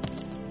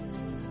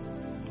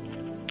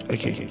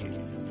 Okay.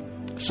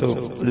 So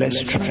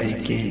let's try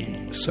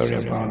again. Sorry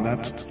about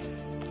that.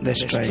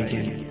 Let's try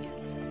again.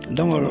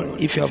 Don't worry.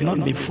 If you have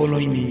not been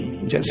following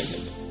me,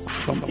 just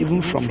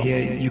even from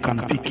here, you can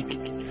pick.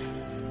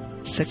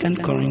 2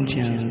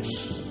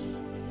 Corinthians.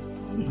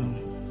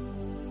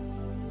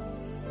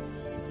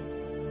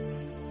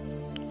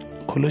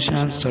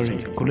 Colossians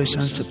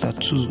chapter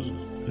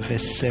 2,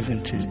 verse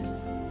 17.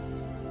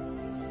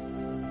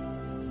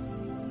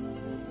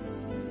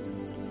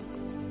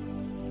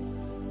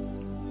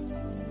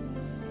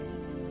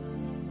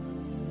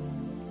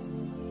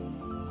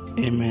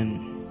 Amen.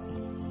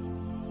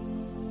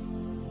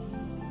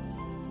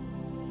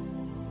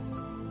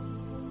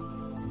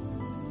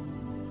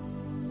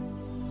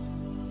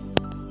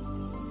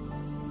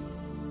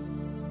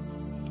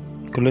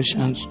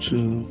 Colossians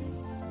 2,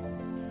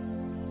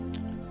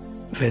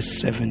 verse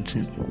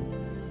 17.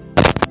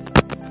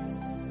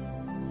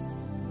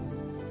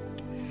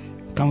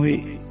 Can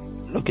we?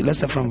 Okay, let's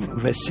start from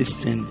verse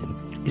 16.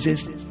 It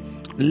says,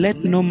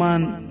 "Let no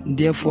man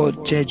therefore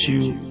judge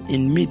you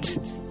in meat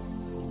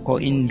or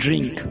in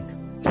drink."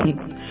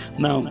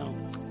 Now,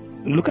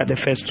 look at the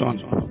first one.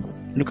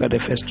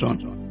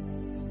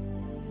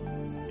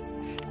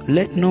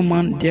 Let no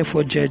man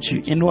therefore judge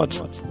you in what?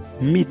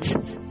 Meat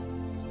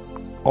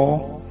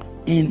or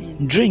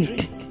in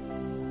drink.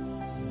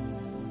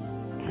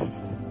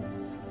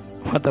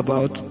 What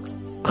about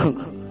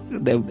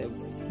the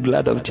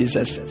blood of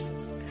Jesus?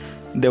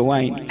 The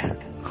wine?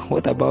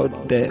 What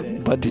about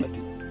the body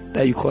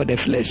that you call the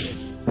flesh?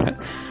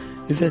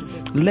 He says,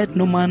 "Let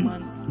no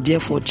man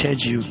therefore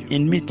judge you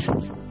in meat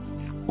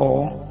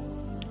or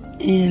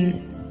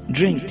in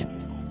drink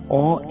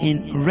or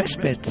in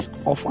respect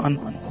of an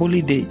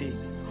holy day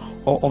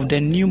or of the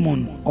new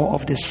moon or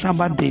of the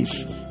Sabbath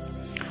days,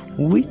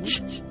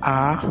 which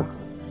are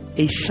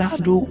a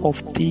shadow of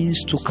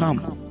things to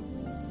come."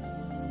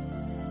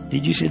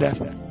 Did you see that?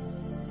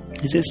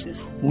 It says,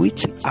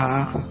 "which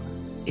are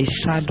a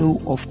shadow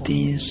of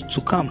things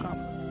to come."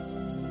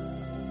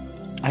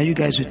 Are you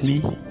guys with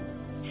me?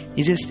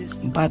 It says,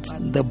 "but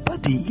the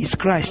body is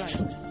Christ."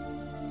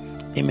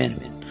 Amen.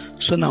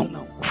 So now,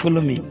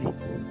 follow me.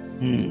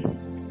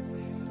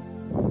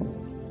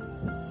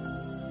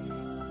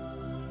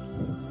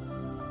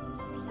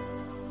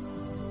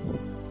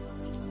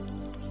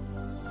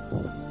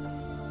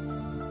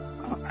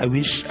 I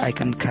wish I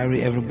can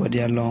carry everybody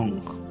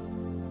along.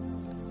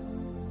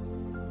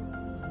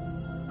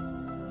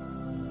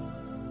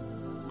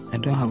 I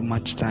don't have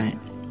much time.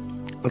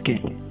 Okay.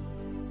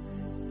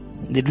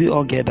 Did we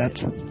all get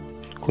that?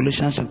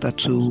 Colossians chapter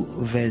 2,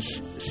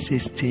 verse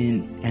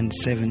 16 and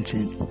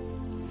 17.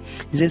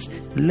 It says,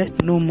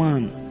 "Let no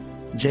man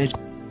judge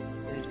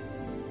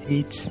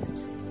eat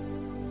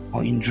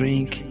or in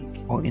drink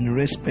or in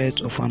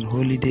respect of an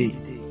holy day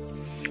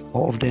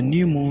or of the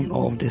new moon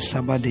or of the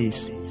Sabbath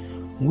days,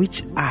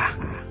 which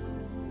are,"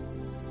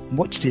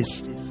 watch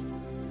this,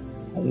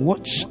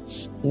 watch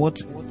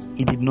what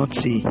it did not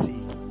say,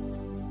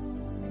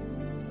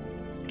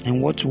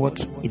 and watch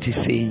what it is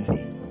saying.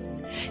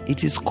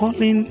 It is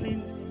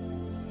calling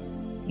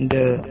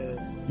the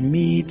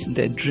meat,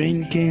 the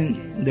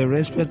drinking, the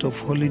respect of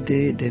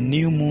holiday, the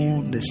new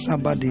moon, the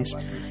Sabbath days.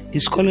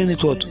 It's calling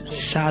it what?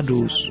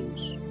 Shadows.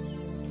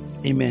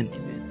 Amen.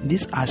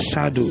 These are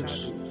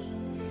shadows.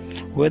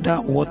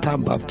 Whether water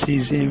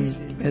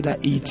baptism, whether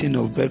eating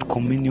of bread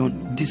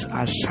communion, these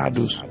are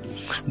shadows.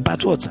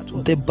 But what?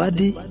 The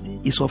body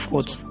is of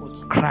what?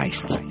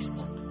 Christ.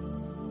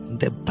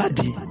 The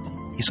body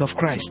is of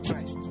Christ.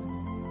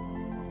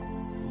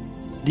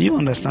 Do you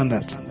understand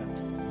that?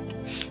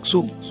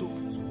 So,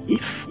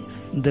 if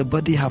the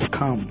body have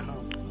come,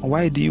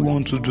 why do you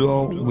want to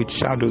dwell with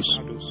shadows?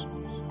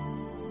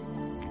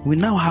 We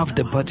now have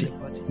the body,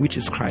 which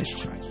is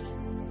Christ.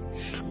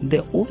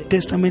 The Old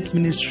Testament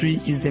ministry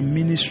is the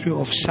ministry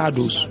of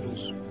shadows.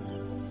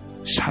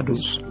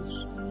 Shadows.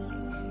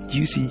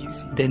 You see,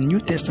 the New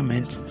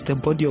Testament is the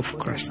body of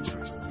Christ.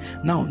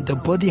 Now, the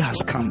body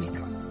has come.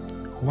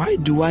 Why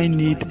do I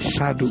need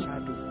shadow?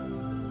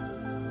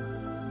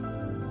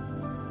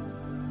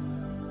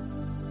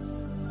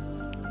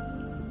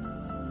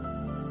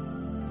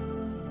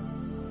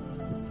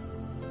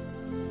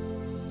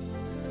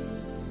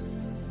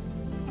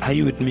 Are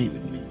you with me?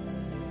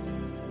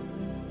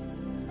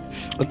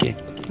 Okay,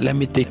 let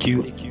me take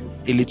you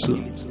a little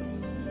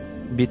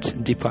bit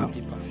deeper.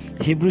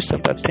 Hebrews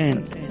chapter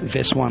 10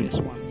 verse 1.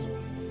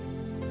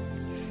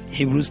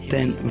 Hebrews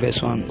 10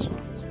 verse 1.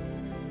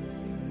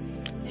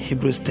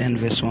 Hebrews 10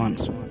 verse 1.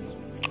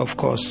 Of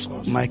course,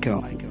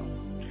 Michael.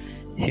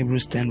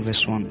 Hebrews 10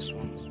 verse 1.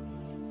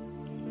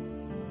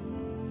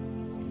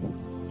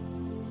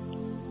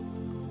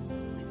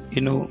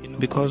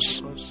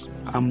 Because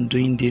I'm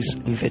doing this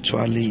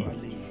virtually,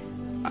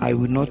 I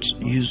will not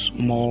use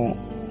more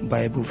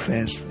Bible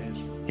verse.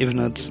 If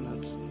not,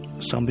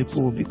 some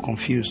people will be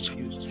confused.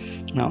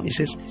 Now it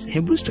says,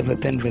 Hebrews chapter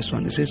 10 verse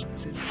 1, it says,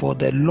 for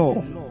the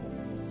law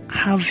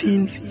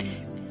having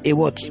a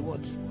what?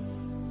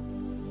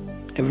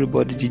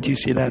 Everybody, did you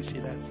see that?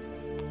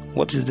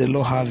 What is the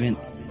law having?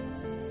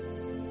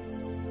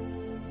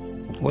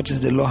 What is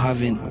the law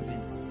having?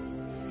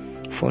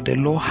 For the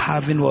law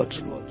having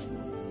what?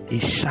 A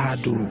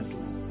shadow.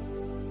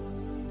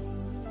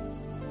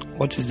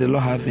 What is the law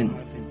having?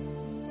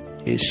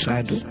 A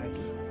shadow.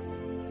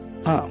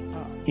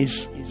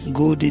 Is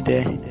Goldie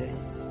there?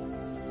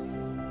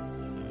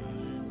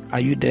 Are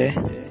you there?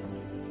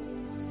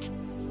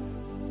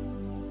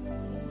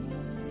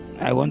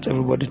 I want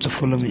everybody to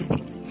follow me.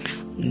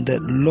 The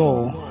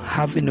law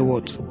having a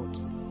what?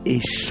 A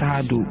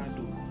shadow.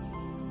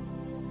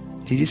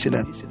 Did you see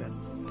that?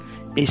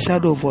 A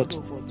shadow of what?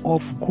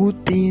 Of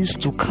good things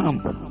to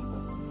come.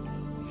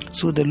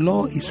 So the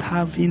law is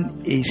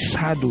having a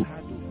shadow.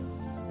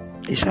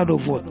 A shadow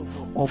of what?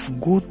 Of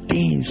good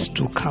things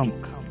to come.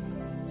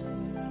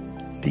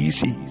 Do you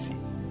see?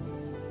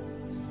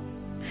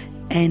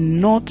 And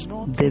not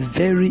the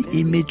very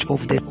image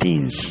of the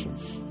things.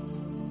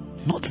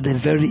 Not the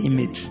very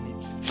image.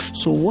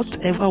 So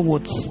whatever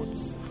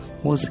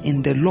was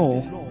in the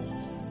law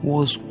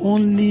was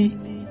only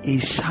a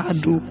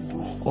shadow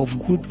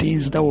of good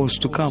things that was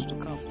to come.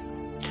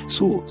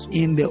 So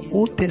in the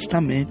Old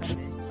Testament,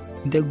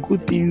 the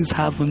good things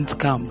haven't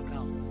come.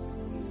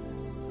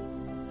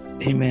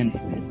 Amen.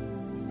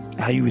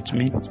 Are you with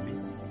me?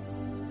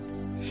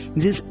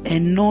 This,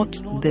 and not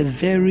the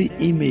very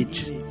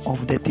image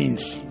of the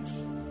things,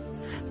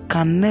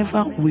 can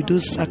never with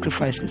those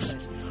sacrifices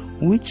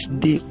which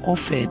they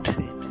offered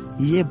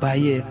year by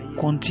year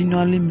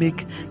continually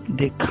make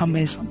the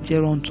comers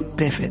thereunto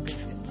perfect.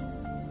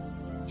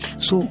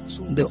 So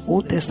the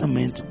Old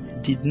Testament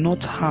did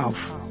not have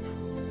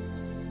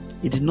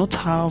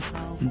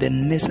the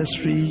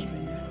necessary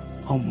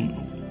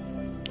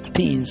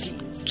things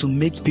to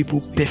make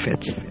people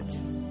perfect.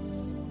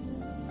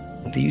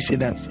 Do you see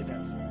that?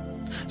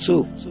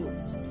 So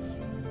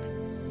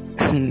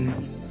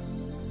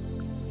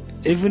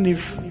even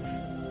if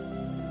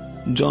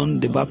John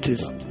the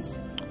Baptist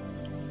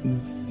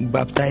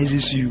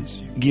baptizes you,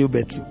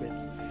 Gilbert,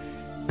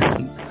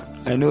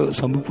 I know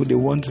some people, they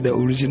want the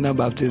original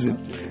baptism.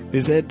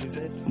 They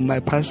said, my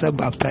pastor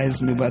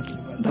baptized me, but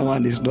that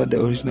one is not the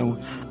original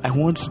one. I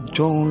want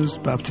John's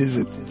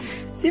baptism.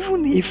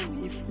 Even if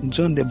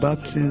John the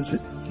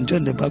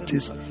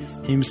Baptist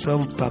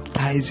himself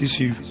baptizes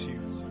you,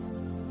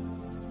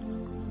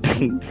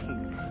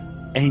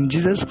 and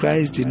Jesus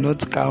Christ did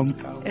not come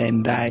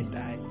and die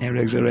and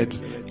resurrect,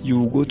 you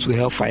will go to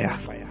hellfire.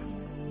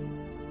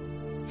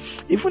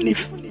 Even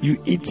if you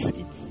eat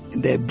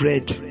the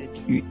bread,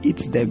 you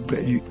eat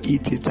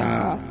it,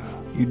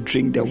 you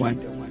drink the wine.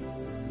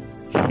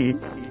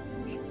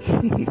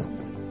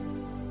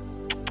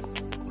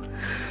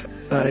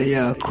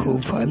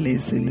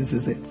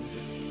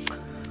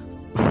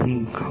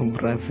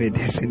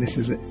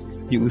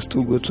 You will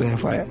still go to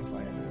hellfire.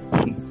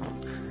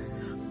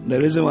 The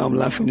reason why I'm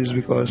laughing is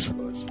because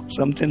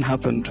something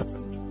happened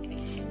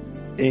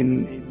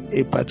in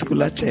a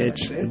particular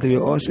church. They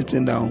were all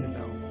sitting down,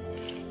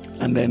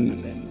 and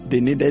then they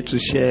needed to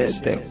share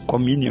the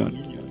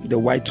communion, the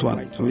white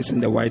one, always in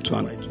the white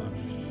one,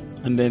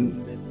 and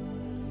then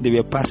they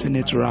were passing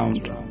it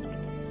around.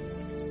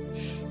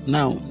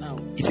 Now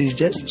it is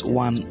just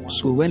one,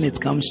 so when it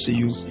comes to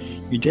you,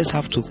 you just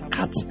have to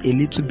cut a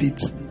little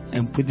bit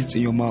and put it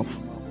in your mouth.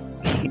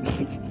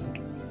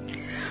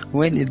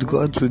 When it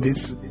got to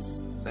this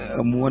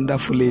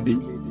wonderful lady,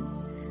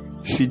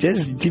 she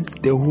just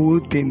dipped the whole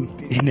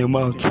thing in her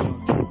mouth.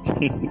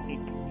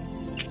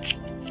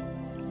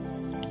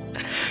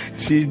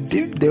 She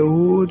dipped the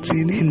whole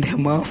thing in her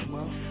mouth.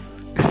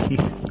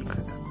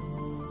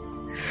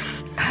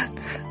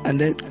 And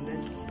then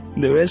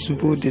the rest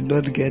people did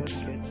not get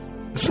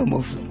some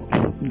of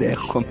their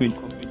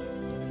communion.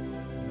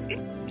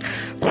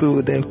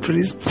 So the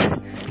priest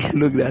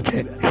looked at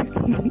her.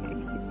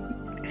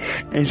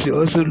 And she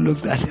also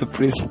looked at the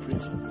priest.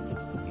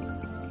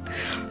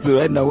 So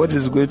right now, what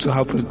is going to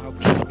happen?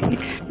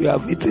 You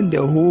have eaten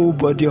the whole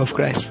body of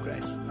Christ.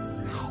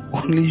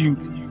 Only you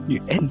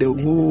ate the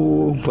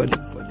whole body.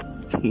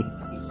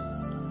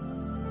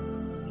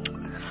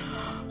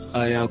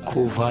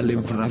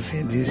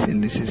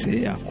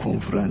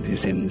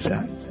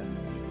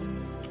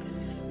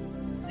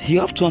 You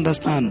have to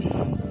understand,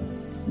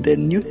 the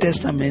New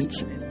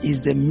Testament is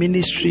the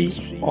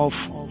ministry of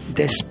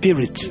the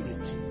Spirit,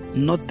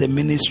 not the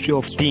ministry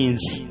of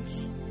things.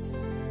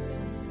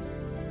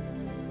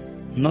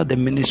 Not the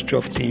ministry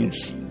of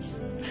things.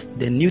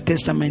 The New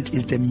Testament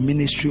is the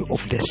ministry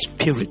of the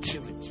Spirit.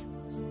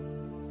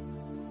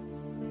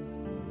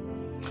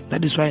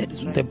 That is why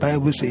the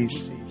Bible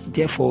says,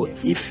 therefore,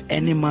 if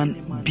any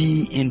man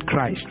be in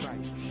Christ,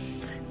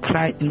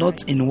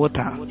 not in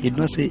water. It did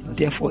not say,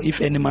 therefore,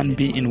 if any man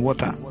be in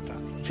water.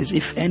 It says,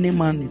 if any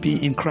man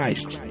be in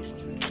Christ.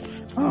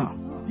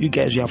 You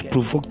guys, you have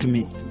provoked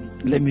me.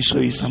 Let me show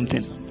you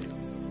something.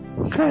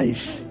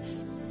 Guys,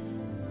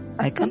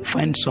 I can't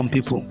find some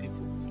people.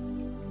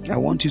 I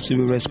want you to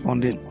be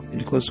responding,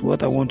 because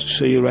what I want to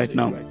show you right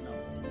now.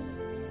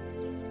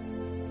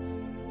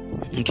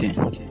 Okay.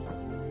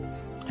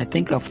 I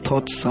think I've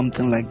taught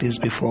something like this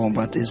before,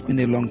 but it's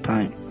been a long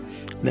time.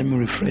 Let me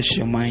refresh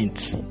your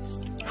minds.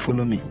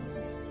 Follow me.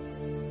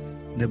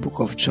 The book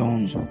of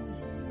John.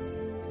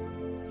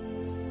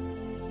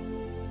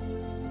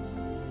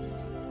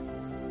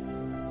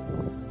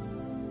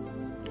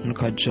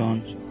 Look at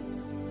John.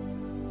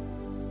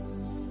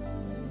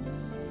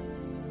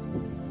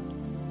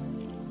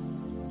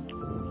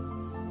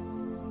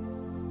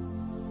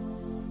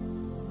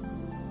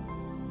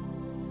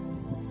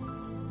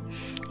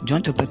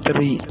 John chapter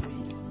 3,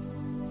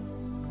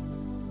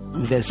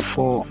 verse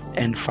 4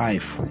 and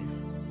 5.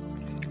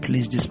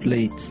 Please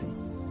display it.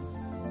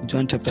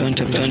 John chapter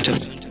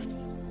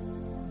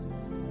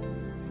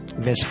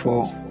verse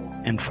 4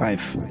 and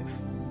 5.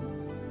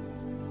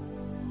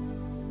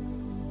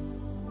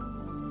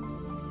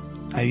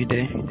 Are you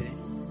there?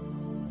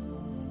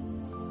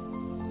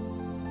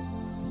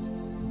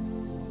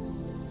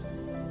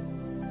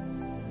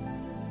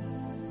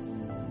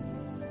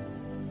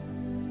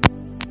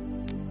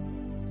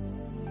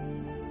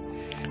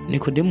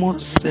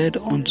 Nicodemus said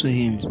unto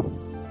him,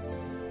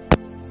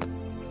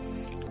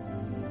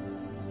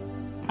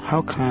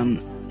 how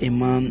can a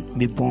man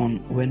be born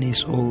when he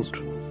is old?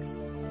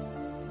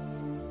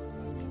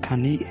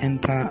 Can he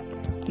enter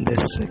the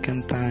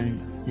second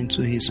time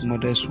into his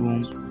mother's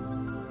womb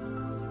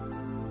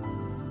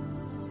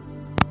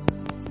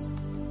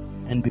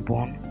and be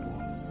born?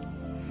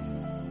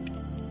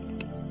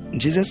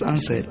 Jesus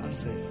answered,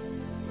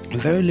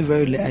 verily,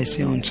 verily, I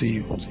say unto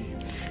you,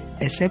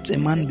 except a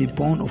man be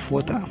born of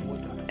water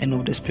and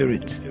of the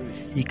Spirit,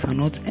 he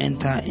cannot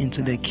enter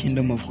into the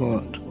kingdom of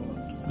God.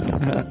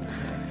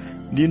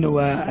 Do you know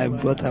why I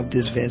brought up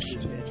this verse?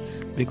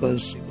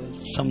 Because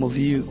some of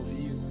you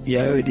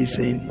are already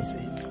saying,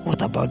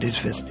 what about this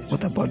verse?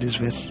 What about this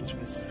verse?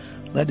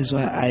 That is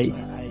why I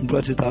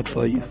brought it out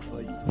for you.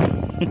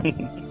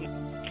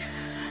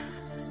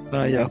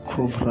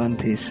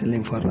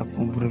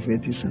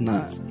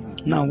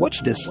 Now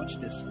watch this.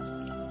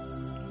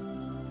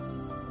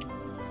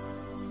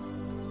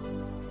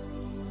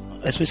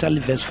 Especially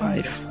verse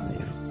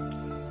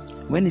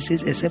 5. When it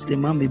says, except a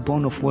man be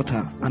born of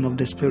water and of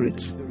the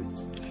Spirit.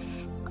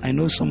 I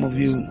know some of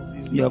you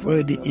have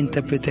already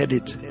interpreted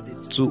it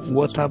to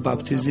water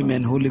baptism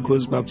and Holy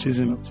Ghost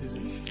baptism.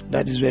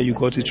 That is where you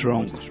got it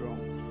wrong.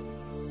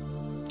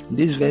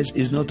 This verse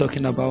is not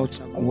talking about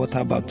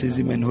water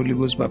baptism and Holy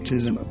Ghost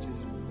baptism.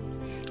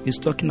 It's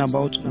talking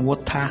about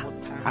water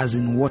as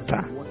in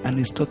water, and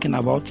it's talking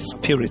about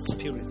Spirit.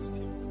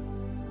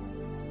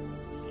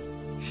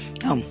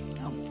 Now,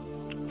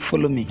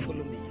 follow me.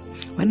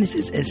 When it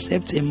says,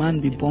 except a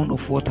man be born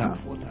of water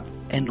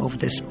and of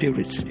the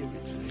Spirit,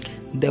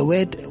 the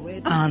word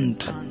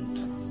 "and"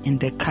 in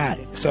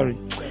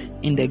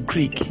the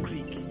Greek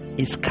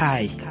is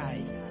 "kai."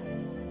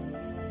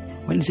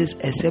 When it says,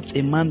 except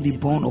a man be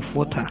born of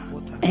water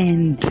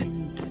and,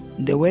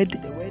 the word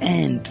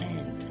 "and"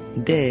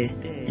 there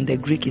in the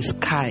Greek is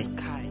 "kai."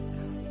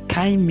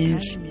 "Kai"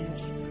 means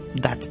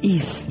that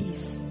is.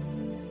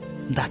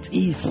 That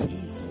is.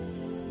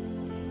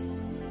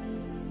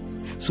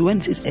 So when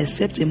it says,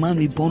 except a man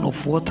be born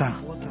of water,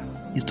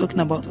 it's talking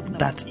about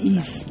that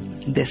is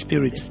the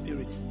Spirit.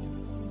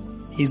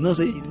 He's not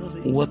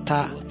saying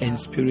water and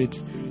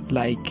Spirit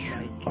like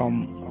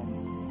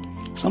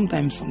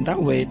sometimes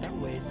that word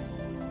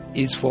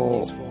is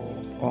for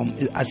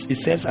it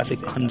serves as a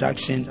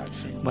conjunction,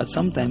 but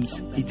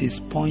sometimes it is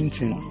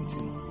pointing.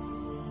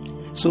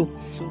 So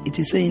it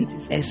is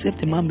saying,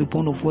 except a man be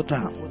born of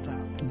water,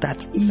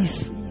 that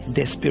is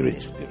the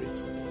Spirit,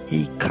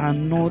 he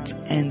cannot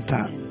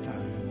enter.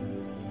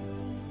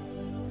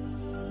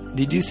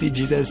 Did you see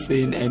Jesus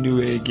saying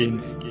anywhere again?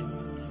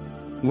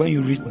 When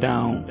you read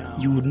down,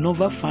 you would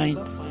never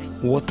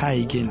find water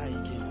again.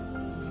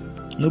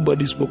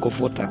 Nobody spoke of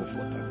water.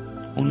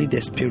 Only the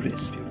Spirit.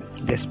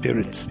 The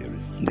Spirit.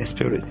 The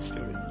Spirit.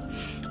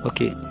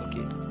 Okay.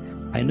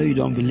 I know you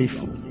don't believe.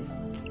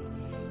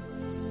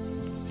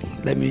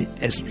 Let me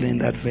explain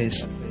that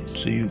verse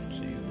to you.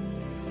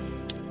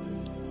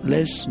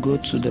 Let's go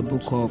to the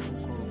book of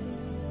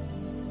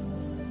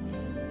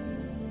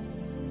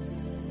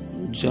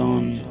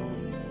John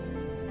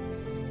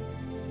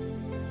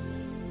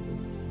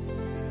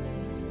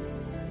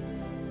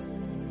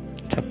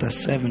chapter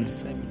 7.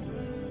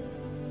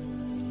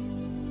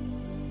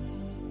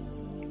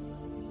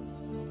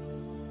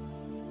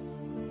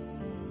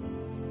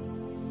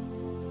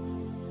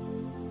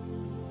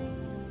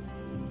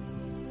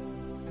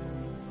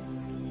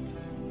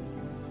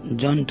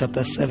 John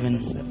chapter 7,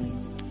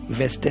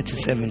 verse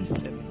 37.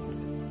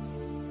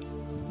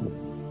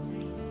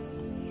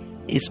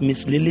 Is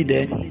Miss Lily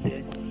there?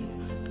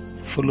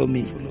 Follow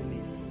me.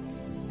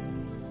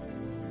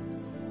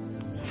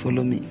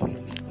 Follow me.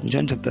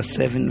 John chapter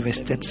 7,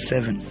 verse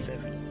 37.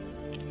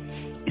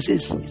 It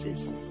says,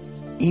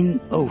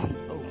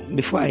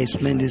 before I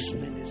explain this,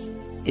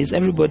 is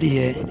everybody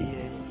here?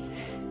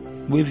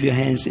 Wave your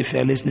hands if you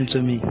are listening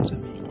to me.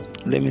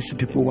 Let me see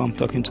people who I'm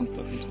talking to.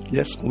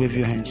 Just wave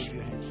your hands.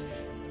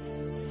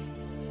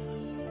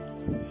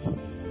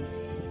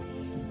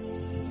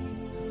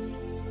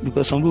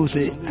 Because some people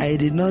say, I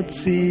did not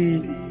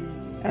see.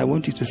 I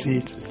want you to see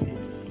it.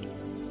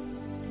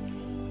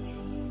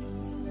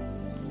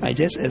 I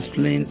just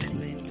explained,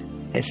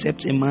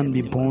 except a man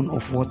be born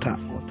of water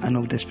and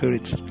of the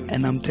Spirit.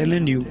 And I'm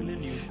telling you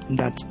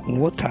that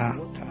water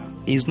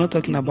is not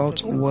talking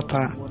about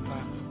water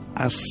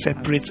as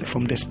separate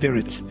from the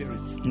Spirit.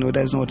 No,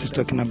 that's not what he's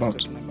talking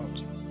about.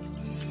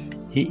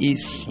 He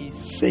is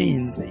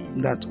saying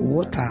that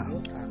water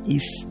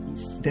is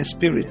the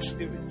Spirit.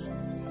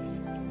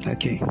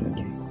 Okay.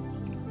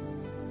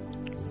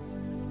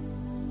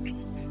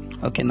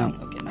 Okay, now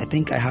I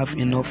think I have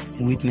enough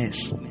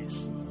witness.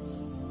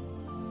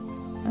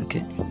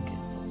 Okay.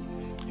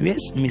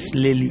 Where's Miss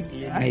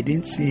Lily? I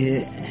didn't see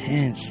her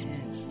hands.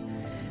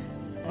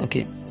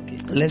 Okay,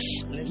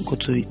 let's go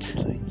to it.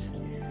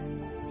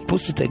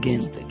 Post it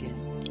again.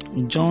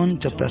 John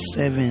chapter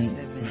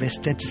 7, verse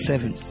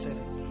 37.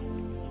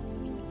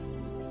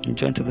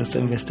 John chapter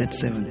 7, verse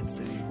 37.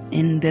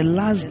 In the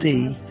last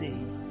day,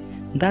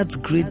 that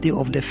great day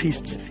of the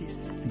feast,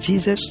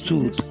 Jesus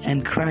stood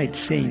and cried,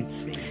 saying,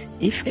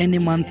 if any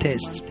man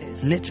thirst,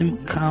 let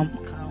him come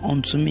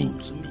unto me.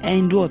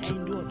 And what?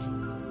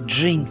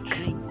 Drink.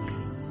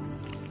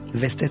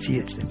 Verse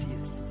 38.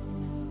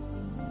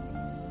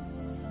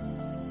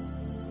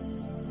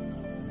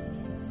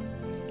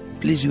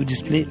 Please, you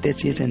display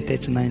 38 and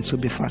 39, so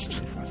be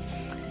fast.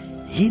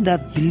 He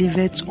that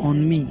believeth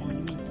on me,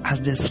 as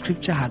the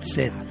scripture had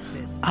said,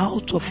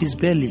 out of his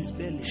belly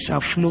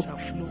shall flow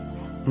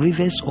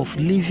rivers of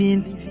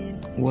living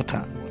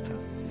water.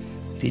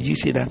 Did you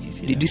see that?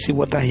 Did you see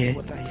water here?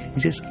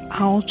 It says,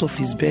 out of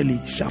his belly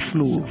shall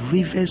flow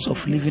rivers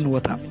of living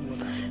water.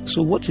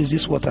 So what is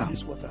this water?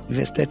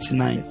 Verse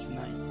 39.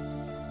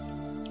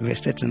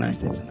 Verse 39.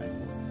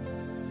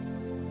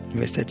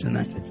 Verse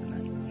 39.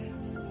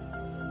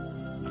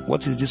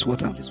 What is this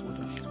water?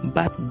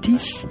 But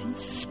this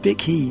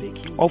spake he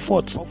of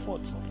what?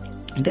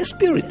 The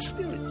Spirit.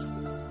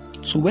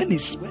 So when he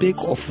spake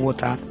of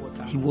water,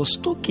 he was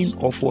talking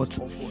of what?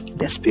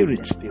 The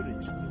Spirit,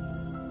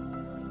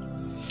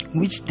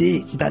 which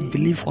they that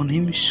believe on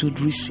him should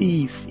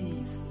receive.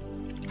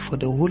 For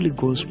the Holy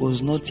Ghost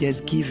was not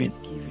yet given,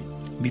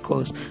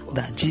 because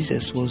that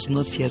Jesus was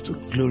not yet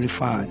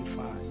glorified.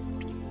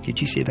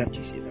 Did you say that?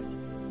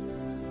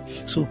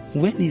 So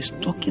when he's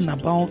talking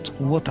about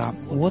water,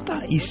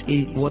 water is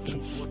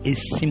a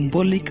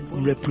symbolic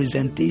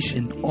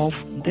representation of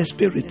the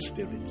Spirit.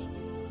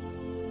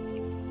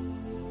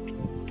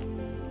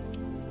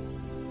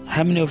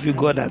 How many of you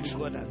got that?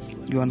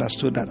 You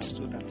understood that?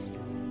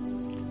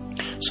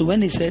 So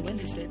when he said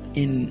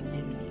in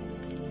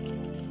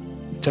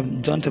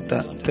John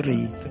chapter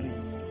 3,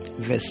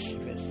 verse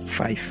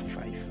 5,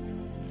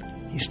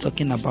 he's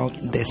talking about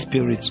the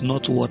Spirit,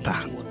 not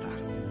water.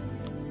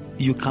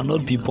 You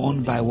cannot be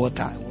born by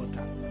water.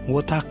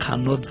 Water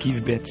cannot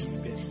give birth.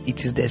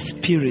 It is the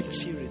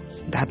Spirit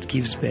that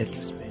gives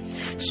birth.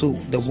 So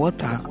the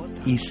water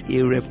is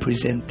a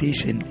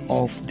representation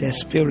of the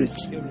Spirit.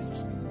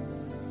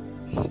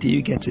 Do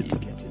you get it?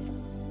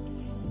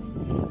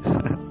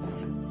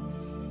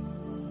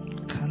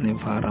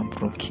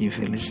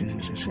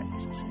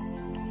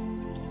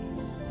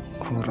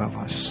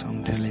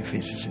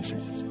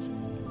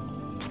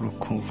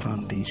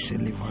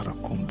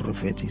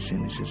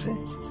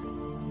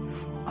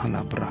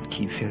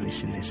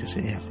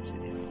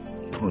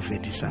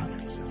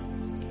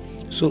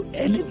 So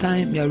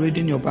anytime you are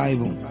reading your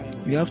Bible,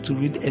 you have to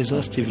read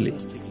exhaustively,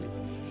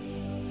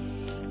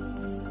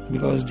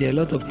 because there are a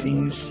lot of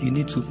things you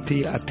need to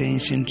pay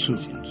attention to.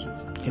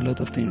 A lot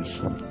of things.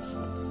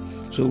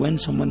 So when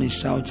someone is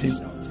shouting,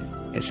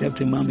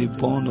 except a man be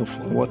born of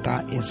water,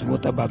 is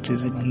water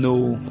baptism?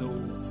 No.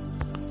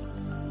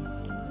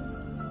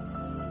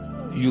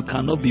 You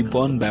cannot be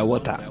born by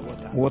water.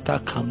 Water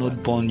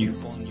cannot born you.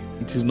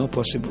 It is not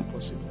possible.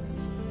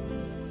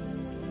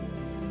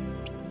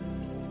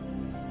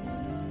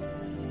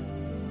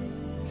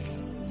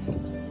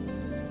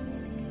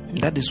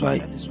 That is why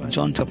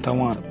John chapter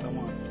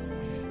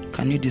 1.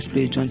 Can you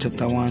display John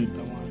chapter 1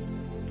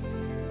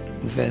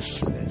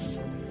 verse?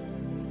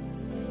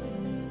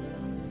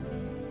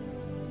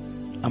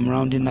 I'm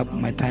rounding up.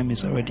 My time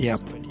is already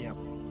up.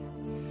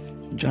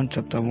 John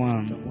chapter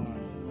 1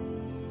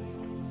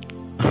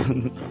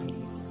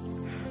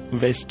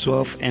 verse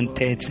 12 and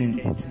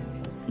 13.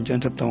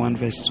 John chapter 1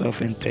 verse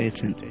 12 and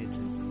 13.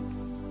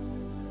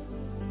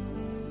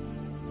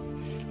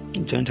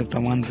 John chapter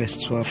 1 verse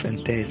 12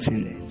 and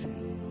 13.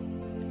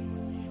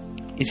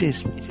 It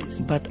says,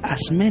 but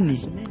as many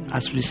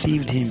as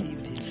received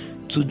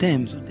him, to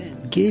them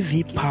gave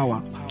he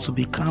power to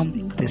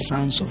become the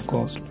sons of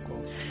God,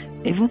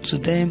 even to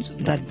them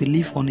that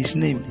believe on his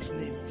name,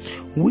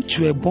 which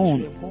were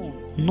born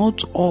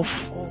not of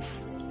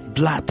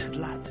blood,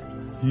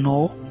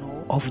 nor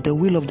of the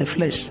will of the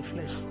flesh,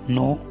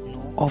 nor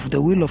of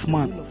the will of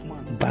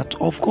man, but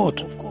of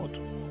God.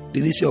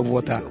 Did he say of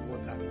water?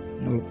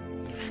 No.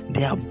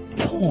 They are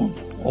born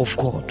of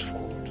God.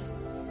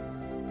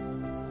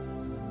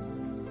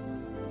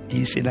 Do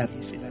you see that?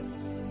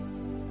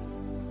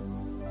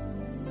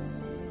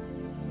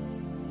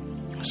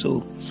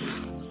 So,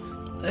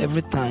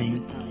 every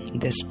time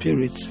the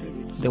spirit,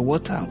 the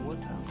water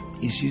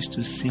is used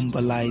to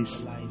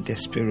symbolize the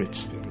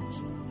spirit.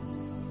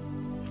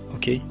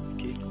 Okay?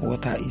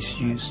 Water is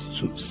used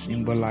to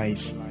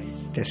symbolize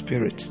the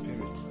spirit.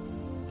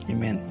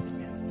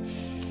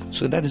 Amen.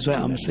 So that is why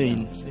I'm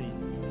saying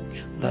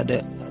that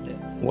the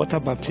water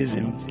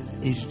baptism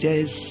is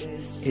just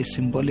a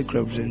symbolic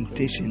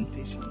representation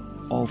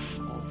of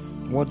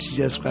what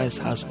Jesus Christ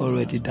has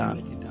already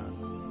done.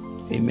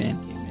 Amen.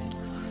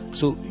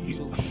 So,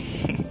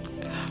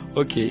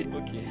 okay.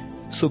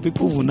 So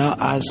people will now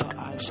ask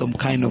some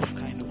kind of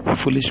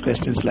foolish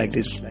questions like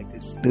this.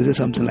 They'll say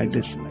something like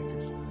this.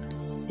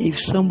 If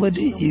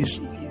somebody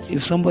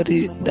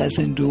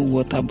doesn't do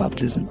water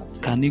baptism,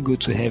 can he go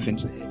to heaven?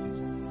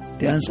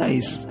 The answer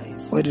is,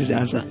 what is the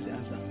answer?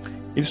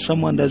 If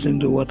someone doesn't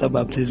do water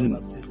baptism,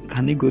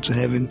 can he go to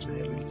heaven?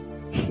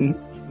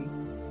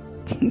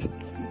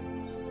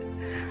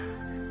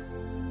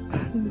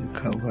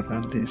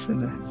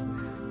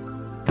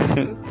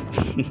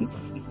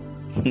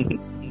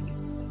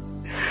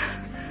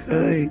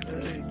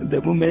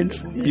 The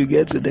moment you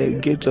get to the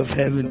gate of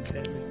heaven,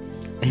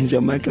 in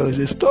Jamaica will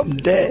say, stop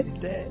there.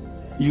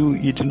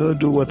 You do not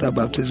do water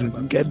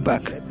baptism. Get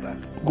back.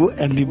 Go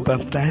and be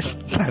baptized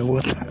by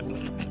water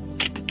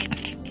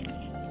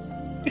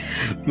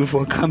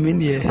before coming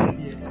here.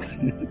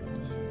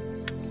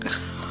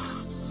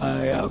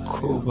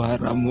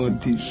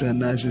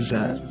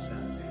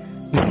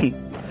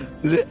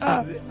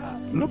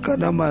 Look at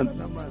that man.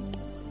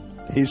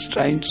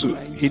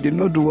 He did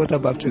not do water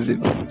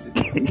baptism.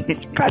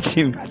 Catch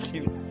him.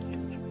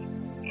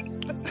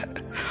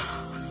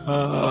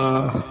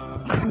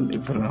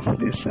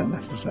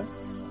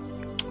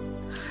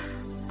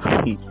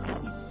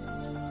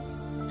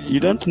 You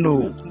don't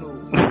know.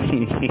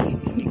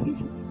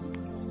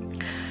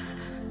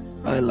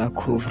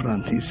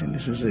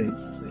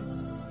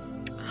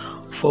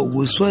 For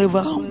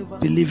whosoever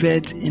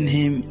believeth in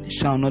him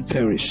shall not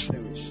perish.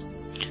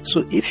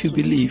 So if you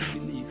believe,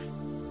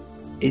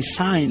 a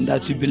sign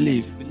that you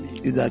believe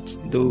is that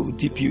they'll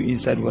dip you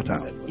inside water.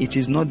 It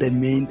is not the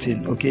main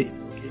thing, okay?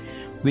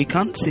 We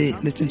can't say,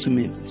 listen to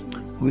me,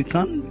 we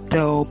can't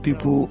tell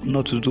people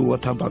not to do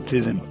water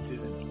baptism.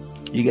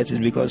 You get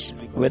it? Because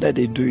whether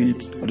they do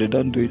it or they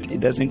don't do it, it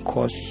doesn't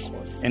cause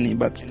any,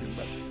 but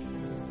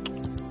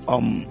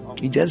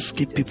it just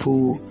keep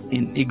people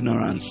in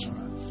ignorance.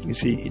 You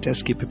see, it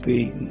just keep people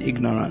in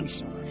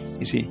ignorance.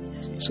 You see,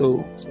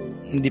 so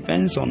it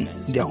depends on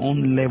their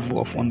own level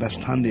of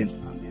understanding.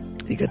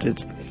 You get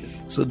it?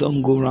 So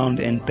don't go around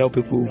and tell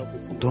people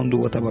don't do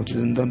water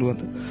baptism, don't do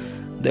water.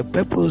 The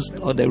purpose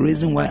or the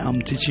reason why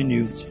I'm teaching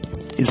you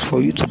is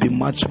for you to be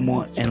much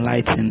more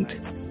enlightened.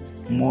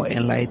 More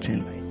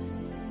enlightened.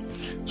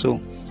 So,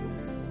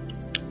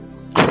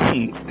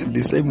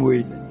 the same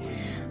way,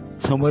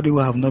 somebody who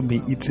have not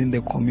been eating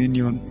the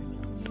communion,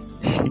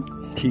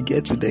 he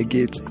gets to the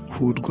gate,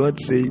 would God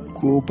say,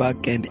 go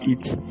back and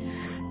eat?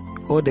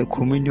 All the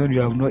communion you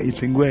have not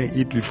eaten, go and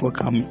eat before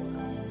coming.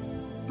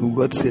 Would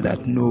God say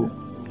that? No,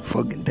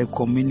 for the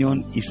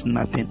communion is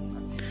nothing.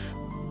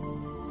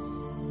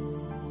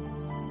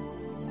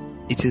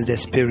 It is the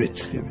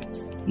Spirit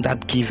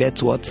that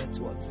giveth what?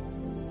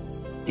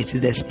 It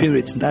is the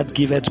Spirit that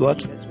giveth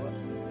what?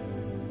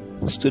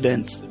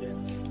 Students,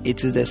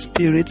 it is the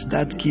Spirit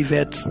that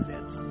giveth.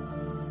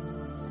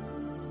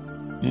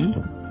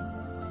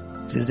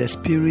 It is the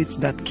Spirit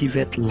that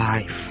giveth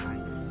life.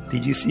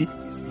 Did you see?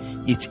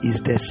 It is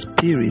the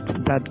Spirit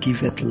that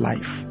giveth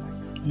life,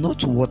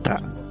 not water,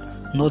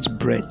 not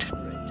bread.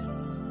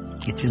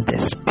 It is the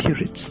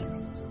Spirit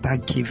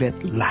that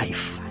giveth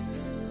life.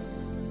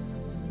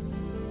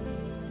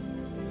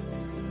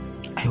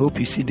 I hope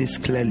you see this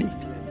clearly.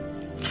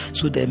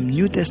 So the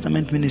New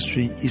Testament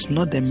ministry is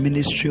not the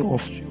ministry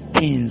of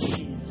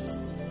things.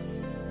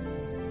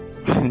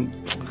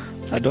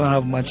 I don't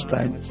have much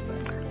time.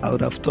 I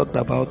would have talked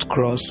about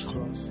cross.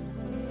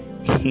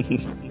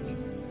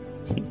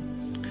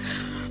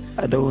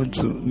 I don't want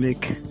to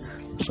make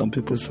some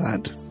people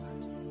sad.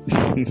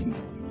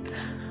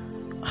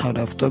 I would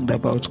have talked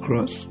about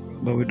cross,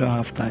 but we don't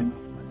have time.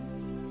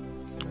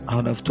 I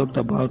would have talked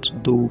about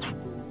dove,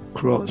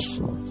 cross,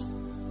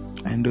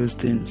 and those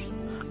things.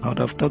 I would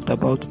have talked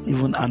about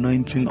even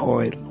anointing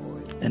oil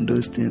and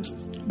those things,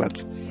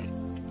 but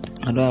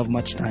I don't have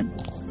much time.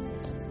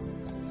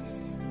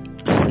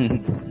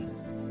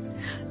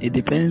 It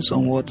depends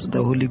on what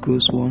the Holy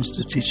Ghost wants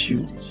to teach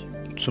you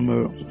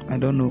tomorrow. I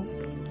don't know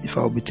if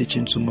I'll be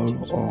teaching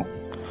tomorrow or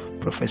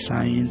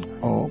prophesying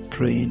or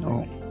praying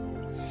or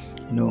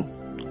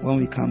when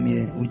we come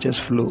here we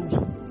just flow.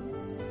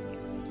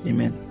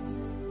 Amen.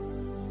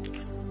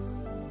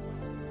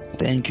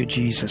 Thank you,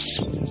 Jesus.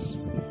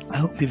 I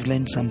hope you've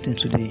learned something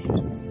today.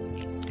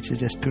 It is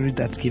the Spirit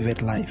that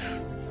giveth life.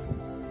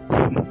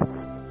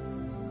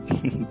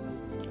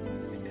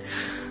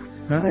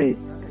 Hi.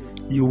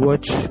 You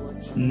watch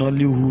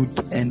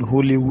Nollywood and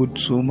Hollywood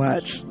so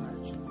much.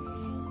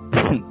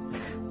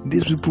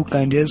 These people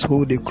can just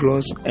hold the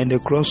cross and the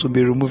cross will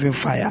be removing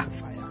fire.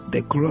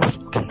 The cross.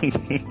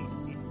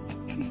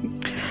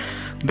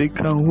 They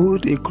can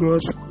hold a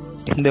cross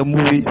in the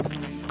movie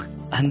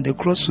and the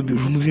cross will be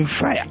removing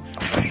fire.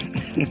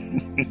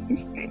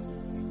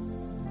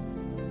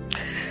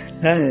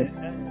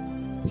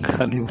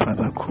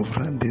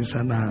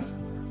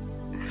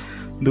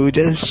 They will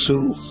just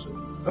show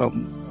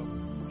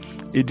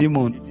a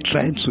demon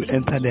trying to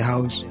enter the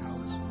house,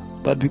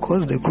 but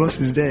because the cross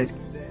is there,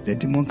 the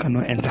demon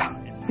cannot enter.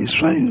 He's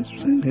trying,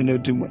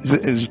 demon.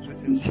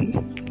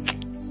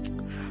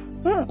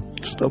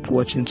 Stop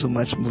watching too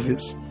much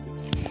movies.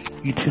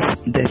 It is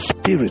the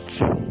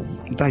Spirit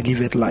that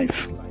giveth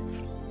life.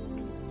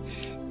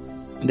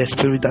 The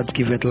Spirit that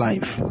giveth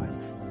life.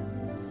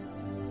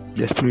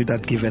 The Spirit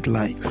that giveth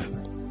life.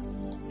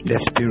 The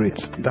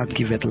Spirit that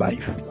giveth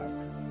life.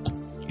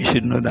 You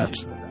should know that.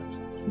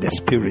 The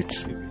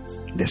Spirit.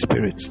 The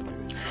Spirit.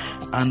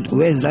 And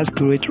where is that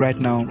Spirit right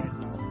now?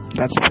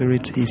 That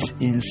Spirit is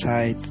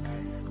inside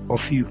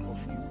of you.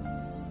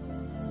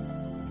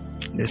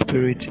 The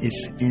Spirit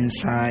is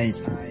inside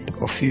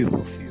of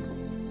you.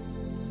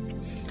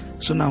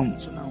 So now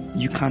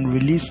you can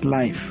release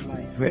life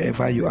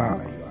wherever you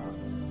are.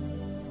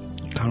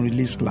 You can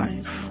release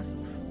life.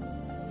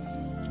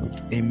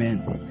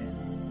 Amen.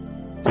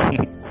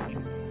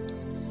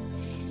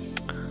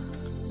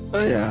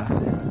 Oh yeah.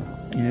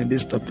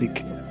 This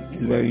topic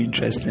is very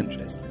interesting.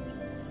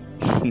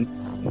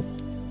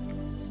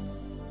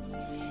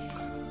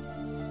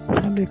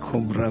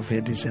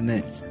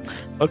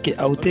 Okay,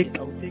 I will take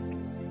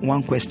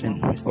one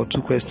question or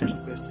two questions.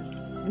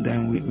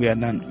 Then we are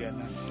done.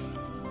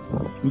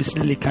 Miss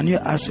Lily, can you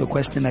ask your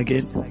question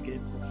again?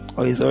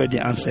 Or is already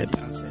answered?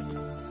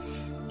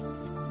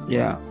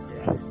 Yeah.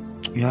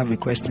 You have a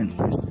question.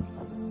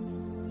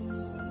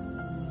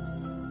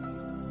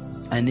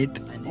 I need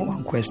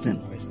one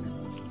question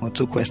or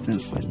two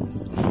questions.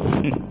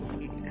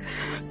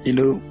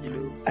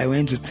 I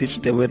went to teach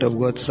the word of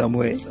God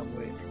somewhere,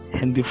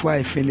 and before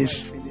I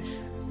finished,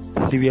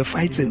 they were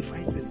fighting.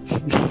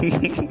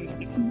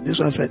 This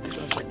one said,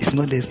 it's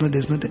not there, it's not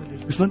there, it's not there,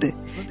 it's not there.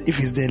 If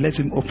it's there, let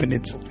him open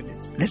it.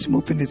 Let him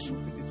open it.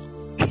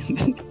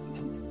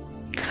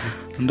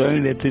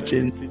 During the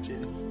teaching,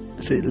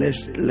 I said,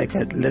 let's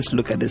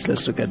look at this,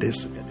 let's look at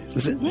this. I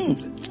said,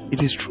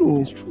 it is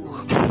true.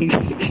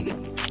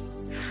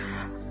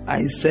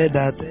 I said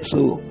that,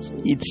 so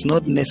it's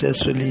not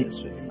necessarily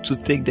to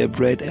take the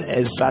bread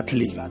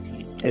exactly.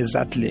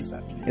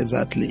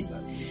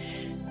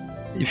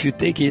 If you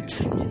take it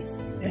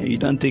and you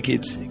don't take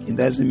it, it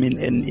doesn't mean,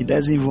 and it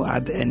doesn't even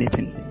add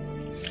anything.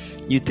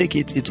 You take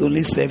it, it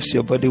only serves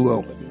your body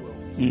well.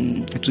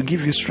 It will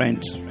give you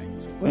strength.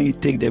 When you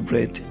take the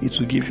bread, it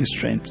will give you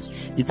strength.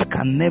 It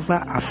can never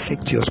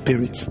affect your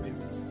spirit.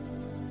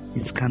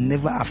 It can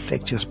never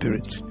affect your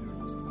spirit.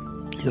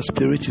 Your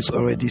spirit is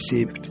already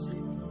saved.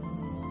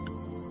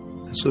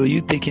 So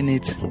you taking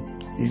it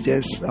is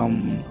just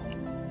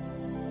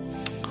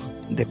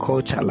the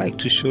culture like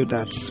to show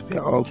that we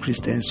are all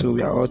Christians, so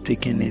we are all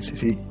taking it. You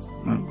see.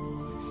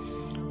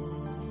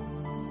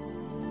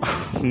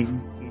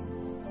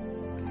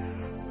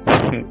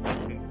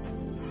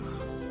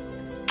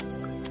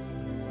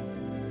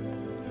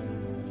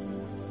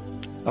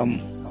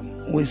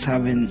 Who is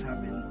having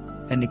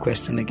any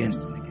question again?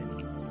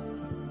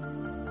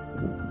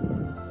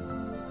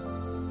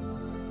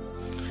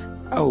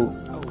 Oh,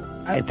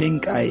 I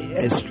think I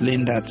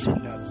explained that.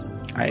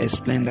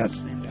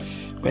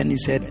 When he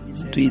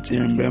said, do it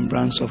in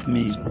remembrance of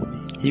me,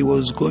 he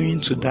was going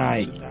to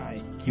die.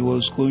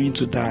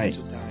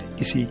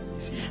 You see,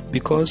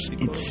 because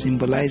it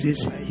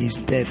symbolizes his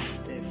death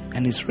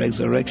and his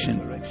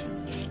resurrection.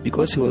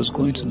 Because he was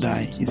going to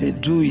die, he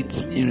said, do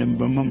it in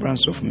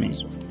remembrance of me.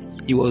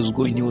 He was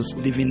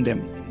leaving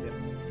them.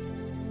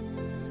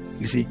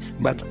 You see,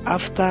 but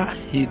after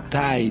he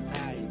died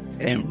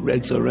and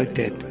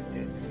resurrected,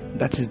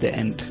 that is the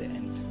end.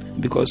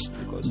 Because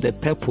the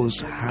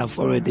purpose have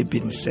already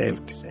been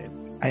served.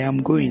 I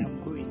am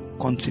going,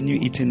 continue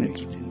eating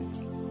it.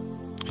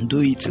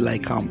 Do it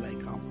like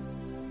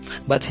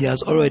But he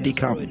has already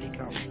come.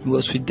 He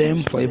was with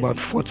them for about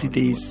 40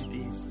 days.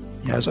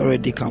 He has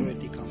already come.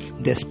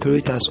 The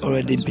Spirit has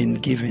already been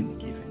given.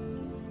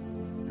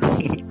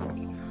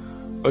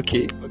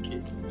 Okay.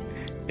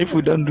 If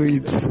we don't do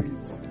it,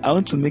 I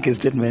want to make a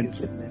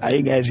statement. Are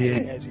you guys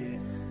here?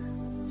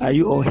 Are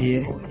you all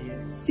here?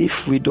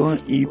 If we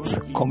don't eat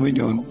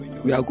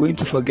communion, we are going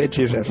to forget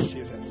Jesus.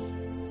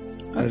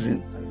 As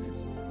in,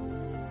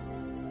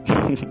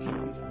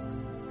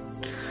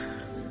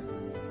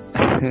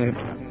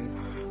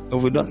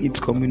 If we don't eat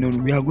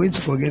communion, we are going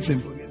to forget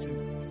him.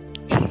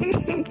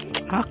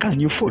 How can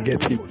you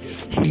forget him?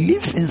 He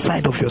lives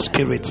inside of your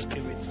spirit.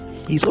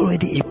 He's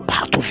already a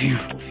part of you.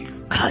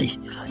 Kai,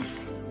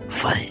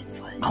 fine,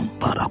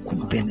 Kampara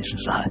Kumpenis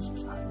inside.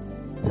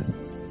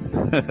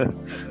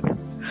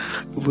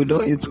 If we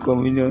don't eat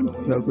communion,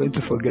 we are going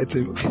to forget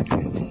him.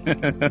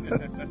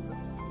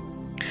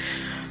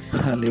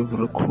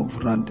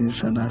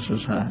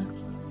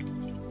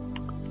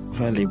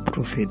 Valley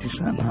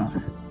prophetis and her.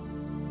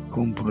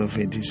 Come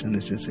prophetis and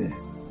necessary.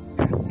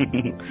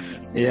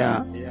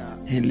 Yeah,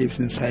 he lives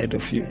inside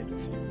of you.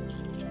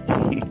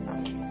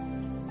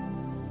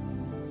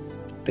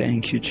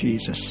 Thank you,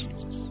 Jesus.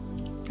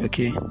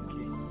 Okay.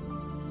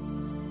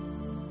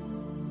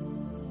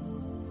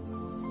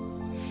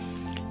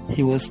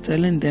 He was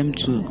telling them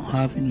to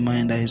have in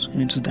mind that he's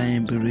going to die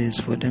and be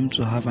raised, for them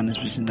to have an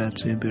expectation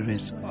that he will be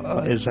raised.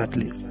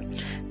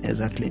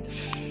 Exactly.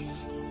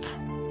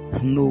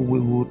 No, we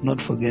would not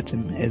forget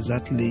him.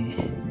 Exactly.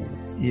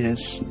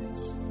 Yes.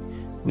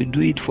 We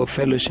do it for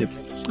fellowship.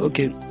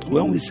 Okay.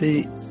 When we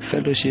say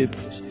fellowship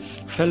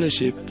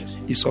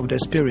is of the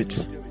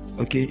Spirit.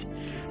 Okay.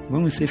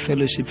 When we say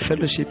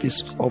fellowship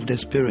is of the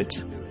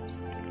Spirit.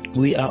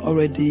 We are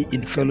already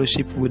in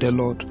fellowship with the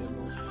Lord.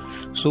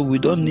 So we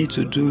don't need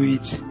to do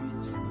it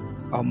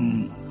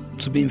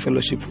to be in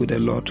fellowship with the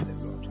Lord.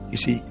 You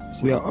see,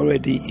 we are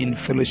already in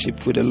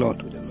fellowship with the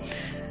Lord.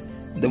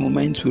 The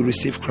moment we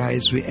receive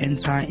Christ, we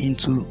enter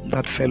into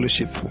that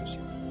fellowship.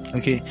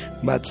 Okay,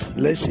 but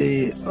let's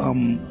say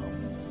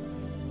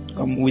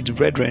with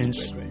brethren,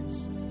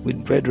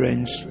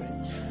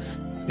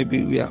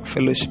 maybe we are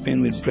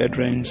fellowshipping with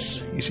brethren,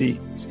 you see,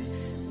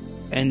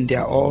 and they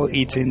are all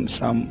eating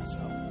some.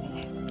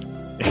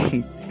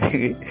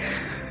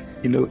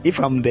 You know, if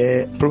I'm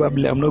there,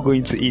 probably I'm not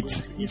going to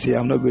eat. You see,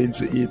 I'm not going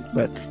to eat,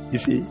 but you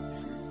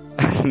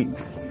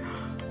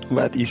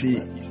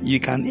see, you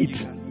can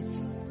eat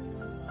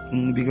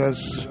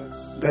because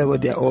that's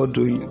what they're all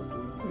doing.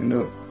 You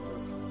know,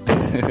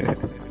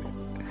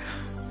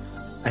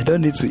 I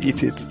don't need to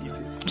eat it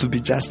to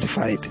be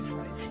justified.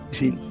 You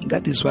see,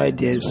 that is why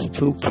there's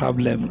still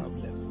problem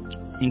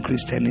in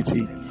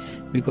Christianity,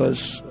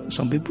 because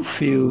some people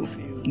feel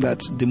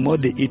that the more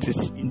they eat it,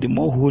 the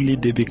more holy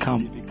they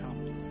become.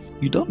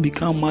 You don't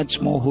become much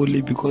more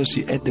holy because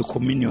you ate the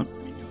communion.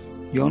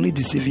 You're only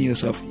deceiving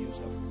yourself.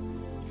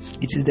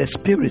 It is the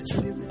Spirit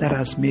that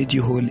has made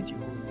you holy.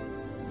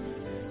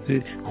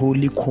 The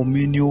Holy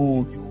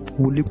Communion.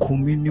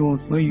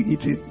 When you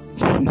eat it,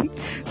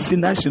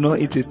 sinners should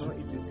not eat it.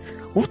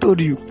 Who told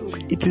you?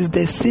 It is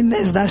the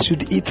sinners that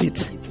should eat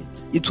it.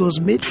 It was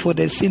made for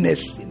the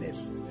sinners.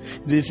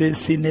 They say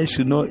sinners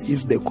should not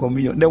eat the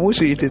communion. Then who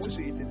should eat it?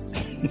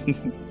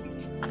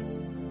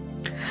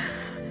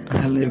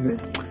 Hallelujah.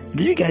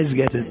 Do you guys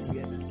get it?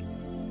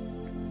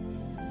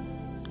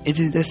 It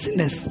is the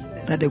sinners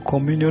that the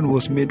communion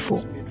was made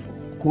for.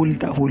 Holy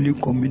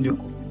communion.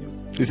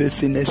 They say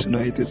sinners should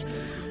not eat it.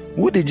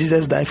 Who did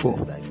Jesus die for?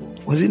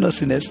 Was it not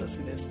sinners?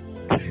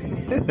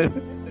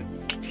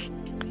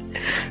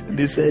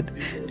 They said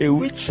a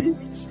witch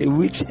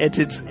ate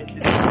it.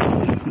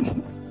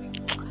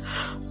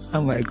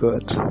 Oh my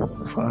God.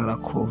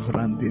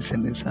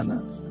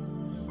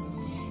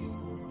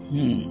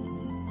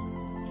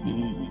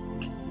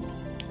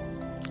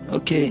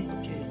 Okay,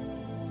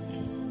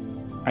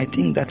 I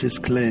think that is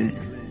clear.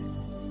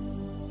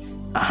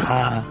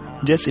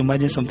 Just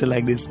imagine something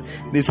like this.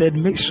 They said,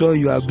 make sure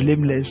you are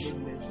blameless.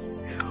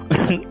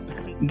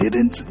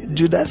 Didn't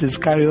Judas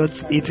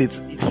Iscariot eat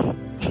it?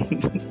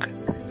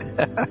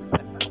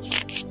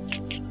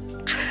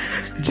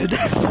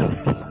 Judas.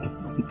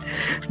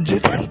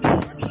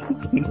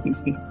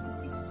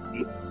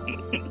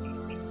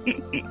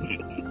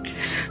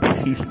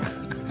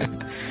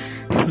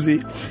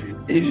 See,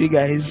 if you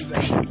guys,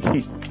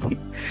 if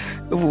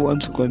we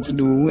want to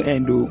continue, we won't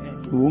end, we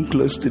won't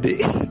close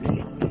today.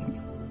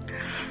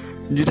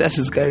 Judas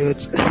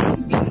Iscariot.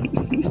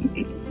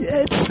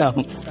 Yeah, it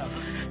sounds.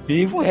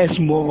 He even has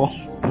more.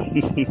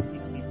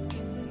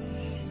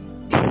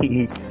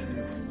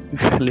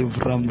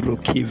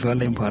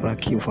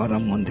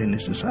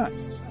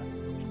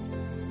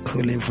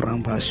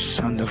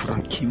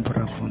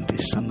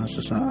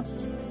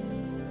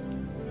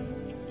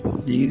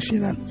 Do you see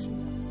that?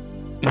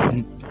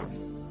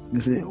 They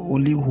say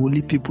only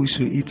holy people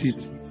should eat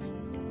it.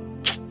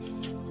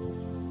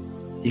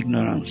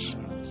 Ignorance.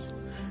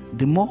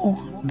 The more,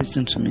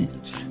 listen to me,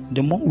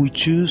 the more we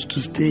choose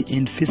to stay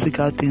in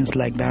physical things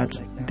like that,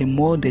 the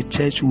more the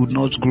church would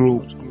not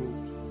grow.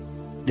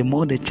 The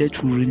more the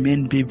church will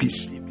remain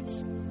babies.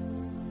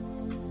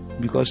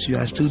 Because you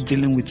are still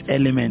dealing with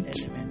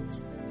elements.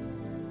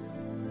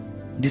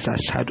 These are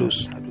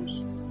shadows.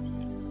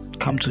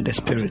 Come to the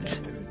Spirit.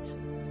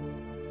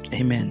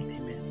 Amen.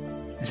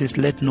 It says,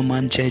 let no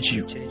man judge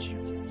you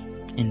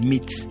in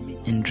meat,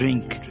 in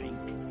drink,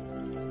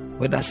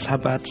 whether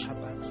Sabbath,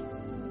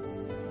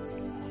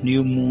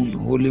 new moon,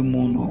 holy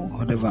moon, or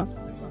whatever.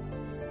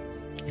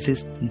 It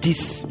says,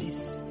 these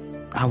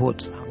are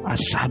what? Are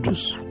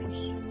shadows.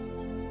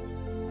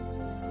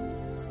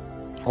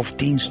 of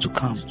things to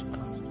come.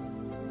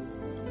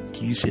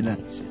 Do you see that?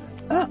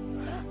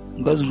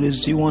 God's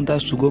grace, do you want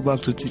us to go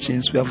back to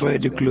teachings? We have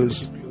already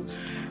closed.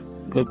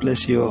 God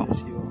bless you all.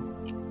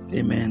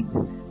 Amen.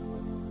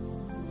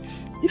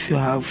 If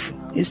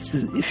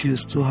you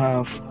still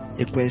have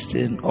a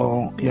question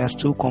or you are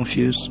still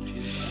confused,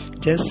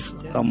 just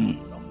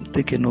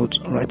take a note,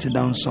 write it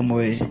down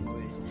somewhere.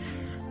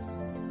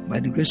 By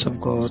the grace of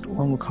God,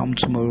 when we come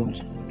tomorrow,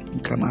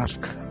 you can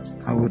ask.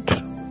 I would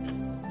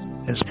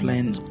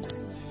explain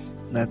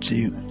that to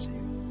you.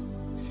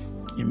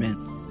 Amen.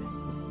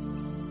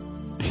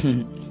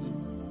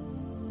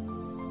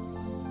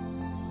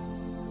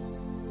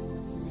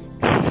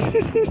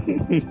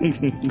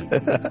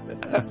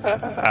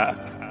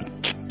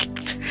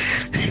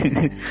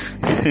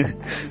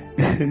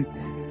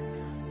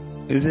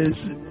 It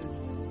says,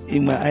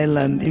 in my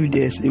island, if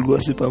there's a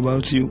gossip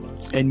about you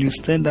and you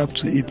stand up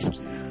to it,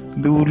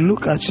 they will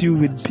look at you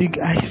with big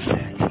eyes.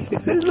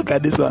 Look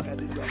at this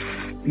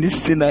one.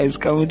 This sinner is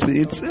coming to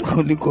eat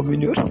Holy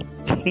Communion.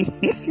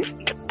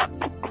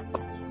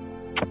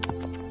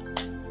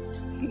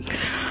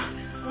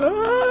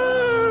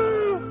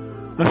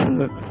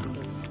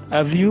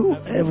 Have you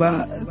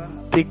ever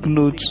taken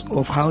notes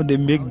of how they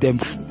make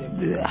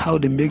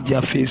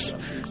their face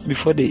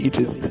before they eat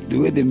it? The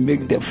way they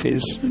make their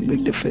face,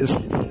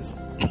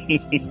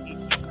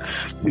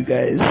 You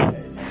guys,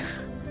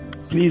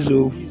 please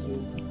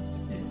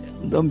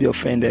don't be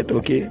offended,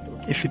 okay?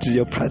 If it is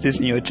your practice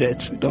in your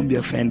church, don't be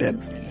offended.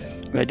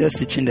 We are just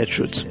teaching the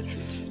truth.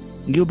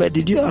 Gilbert,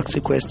 did you ask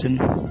a question?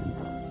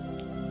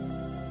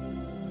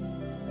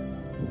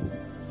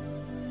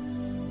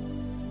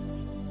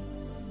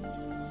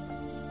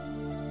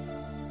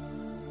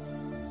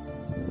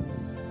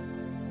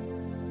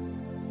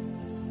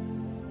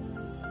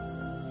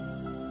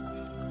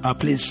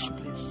 Please,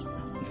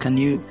 can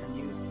you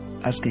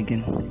ask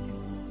again?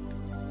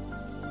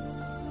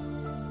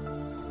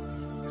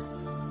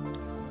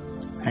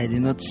 I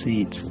did not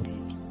see it.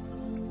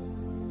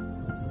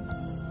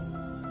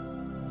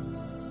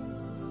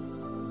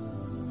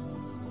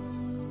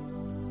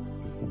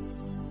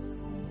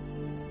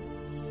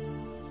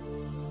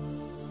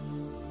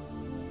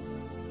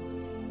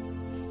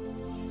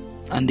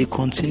 And they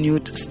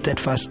continued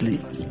steadfastly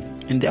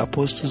in the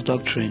apostles'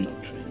 doctrine,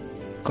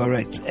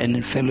 correct, and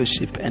in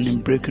fellowship, and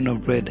in breaking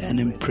of bread, and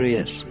in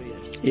prayers.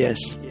 Yes,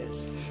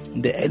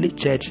 the early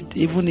church,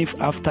 even if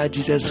after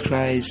Jesus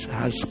Christ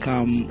has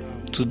come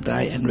to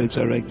die and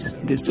resurrect,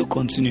 they still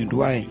continued.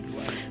 Why?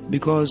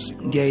 Because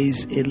there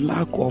is a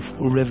lack of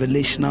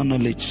revelational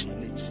knowledge.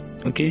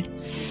 Okay,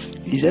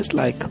 it's just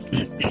like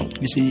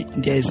you see,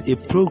 there is a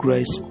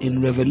progress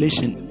in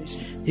revelation.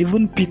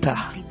 Even Peter,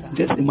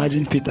 just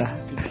imagine Peter.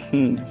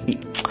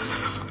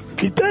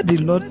 Peter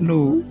did not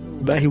know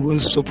that he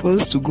was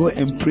supposed to go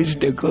and preach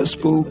the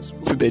gospel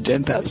to the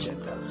Gentiles.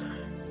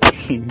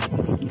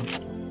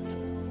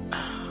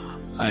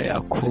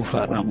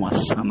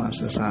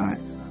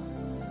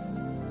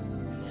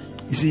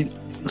 You see,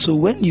 so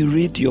when you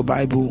read your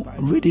Bible,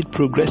 read it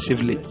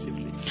progressively.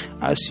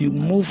 As you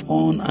move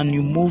on and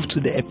you move to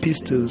the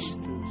epistles,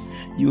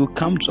 you will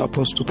come to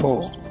Apostle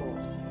Paul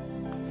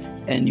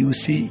and you will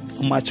see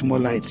much more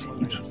light.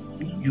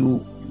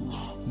 You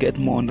get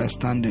more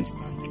understanding.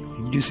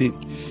 You see,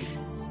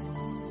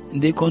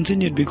 they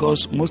continued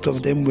because most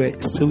of them were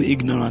still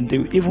ignorant. They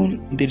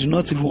did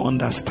not even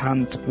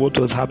understand what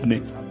was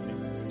happening.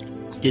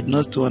 They did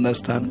not still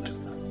understand.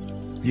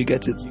 You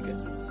get it?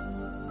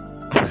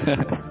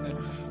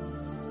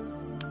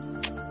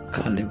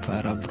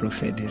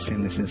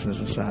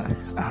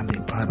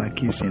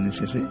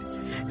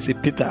 See,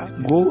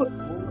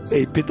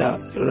 Peter,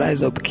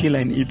 rise up, kill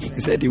and eat. He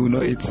said he will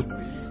not eat.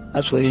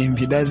 As for him,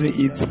 he doesn't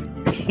eat.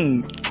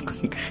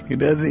 He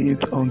doesn't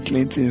eat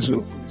unclean things.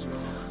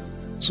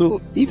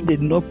 So if they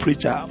did not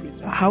preach,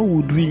 how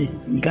would we,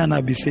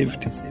 Ghana, be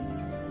saved?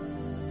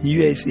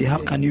 USA, how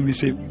can you be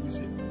saved?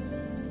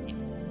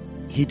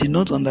 He did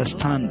not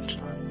understand.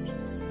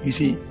 You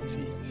see.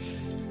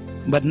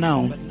 But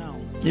now,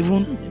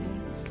 even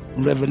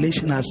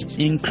revelation has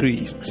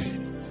increased.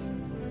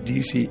 Do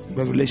you see?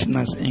 Revelation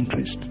has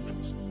increased.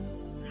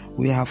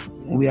 We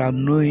are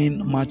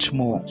knowing much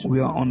more. We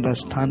are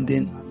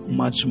understanding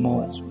much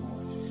more.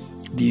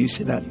 Do you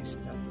see that?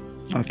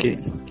 Okay.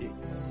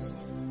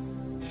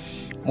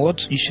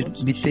 What you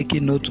should be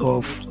taking note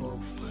of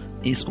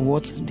is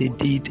what they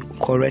did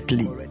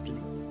correctly.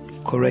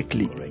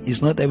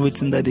 It's not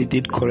everything that they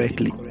did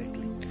correctly.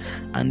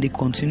 And they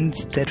continued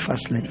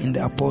steadfastly in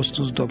the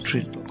apostles'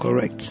 doctrine,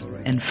 correct,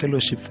 and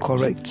fellowship,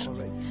 correct,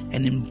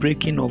 and in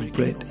breaking of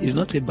bread. It's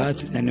not a bad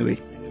thing anyway.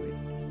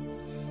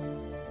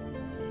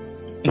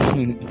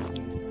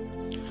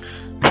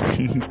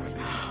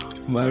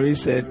 Mary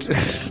said,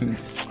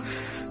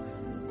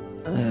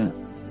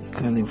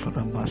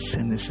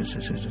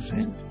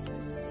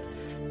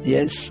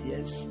 yes,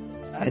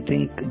 I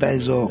think that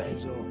is all.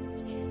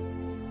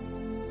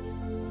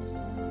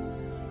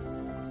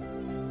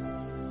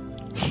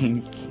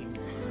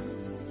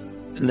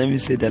 Let me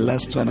say the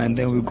last one and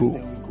then we go.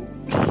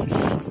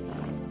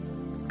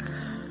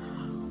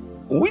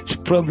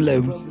 Which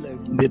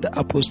problem did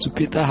Apostle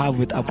Peter have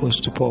with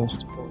Apostle Paul?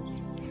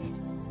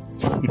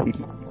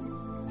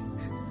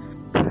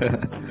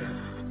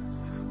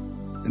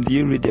 Do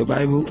you read the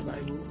Bible?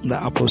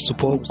 The Apostle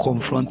Paul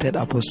confronted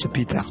Apostle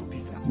Peter.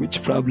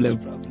 Which problem?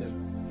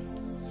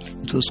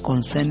 It was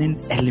concerning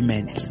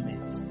element.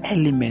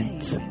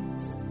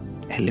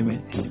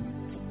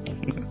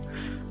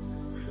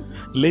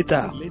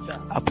 Later,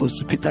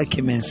 Apostle Peter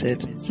came and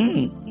said,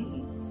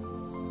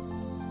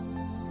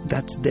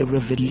 that the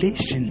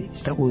revelation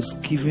that was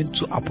given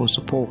to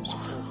Apostle Paul,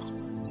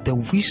 the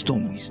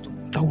wisdom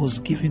that was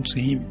given to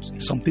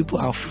him, some people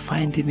are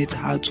finding it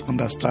hard to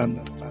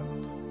understand.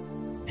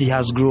 He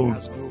has grown.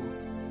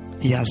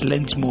 He has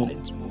learned more.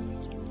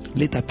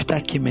 Later,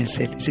 Peter came and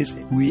said, he says,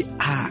 we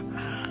are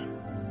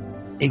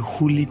a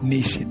holy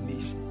nation,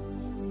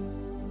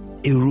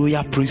 a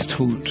royal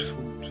priesthood.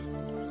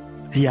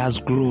 He has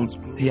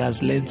grown. He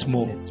has learned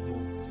more.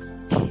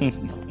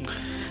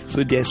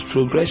 So there's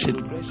progression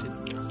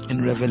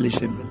in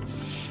revelation.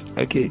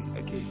 Okay.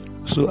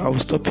 So I will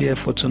stop here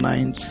for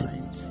tonight,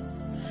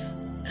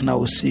 and I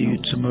will see you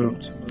tomorrow.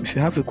 If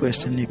you have a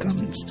question, you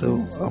can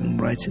still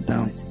write it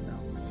down.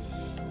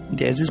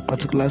 There's this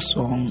particular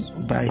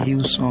song by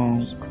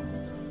Hillsong.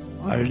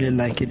 I really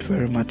like it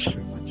very much.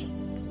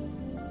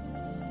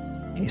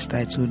 It's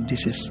titled,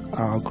 This Is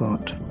Our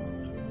God.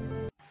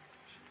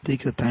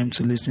 Take your time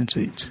to listen to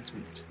it.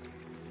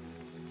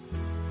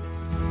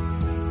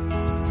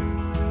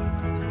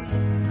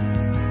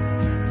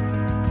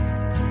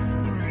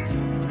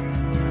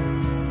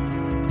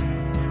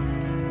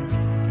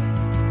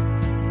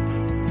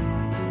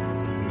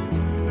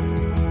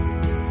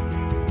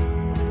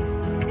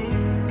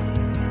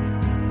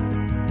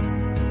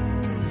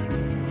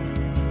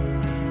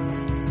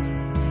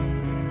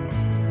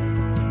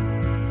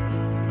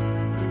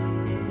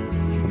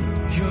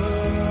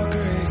 Your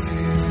grace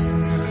is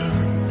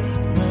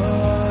enough,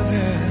 more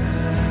than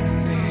I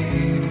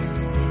need.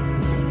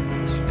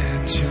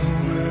 At your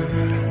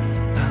word,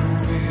 I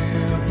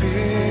will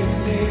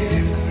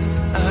believe.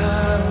 I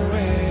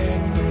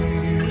wait for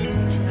you.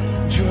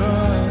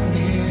 Draw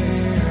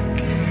near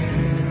again.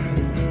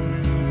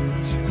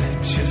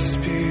 Let your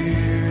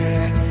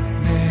spirit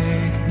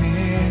make me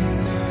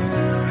new,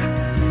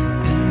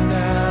 and I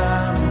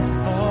will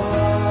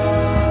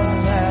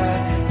fall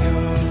at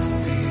your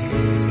feet.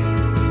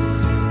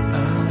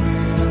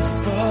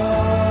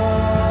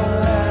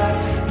 Fall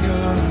at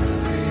your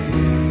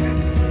feet,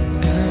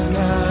 and I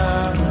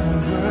will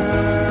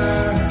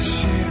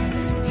worship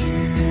you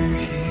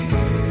here.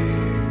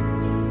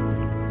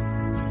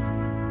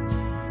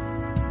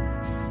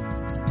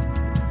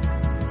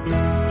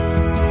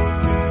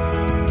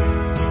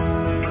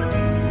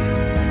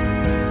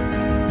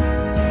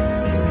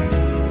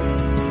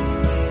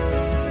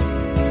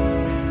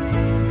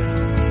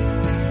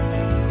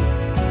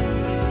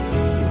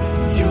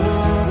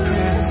 Your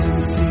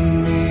presence in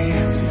me,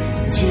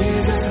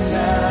 Jesus,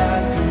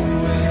 light the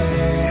way.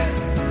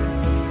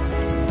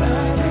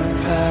 By the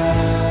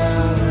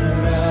power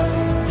of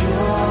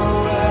your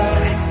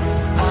word,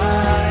 I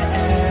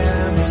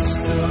am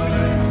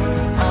restored,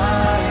 I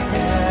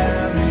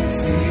am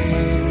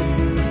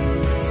redeemed.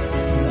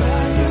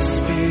 By your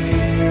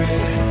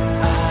spirit,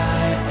 I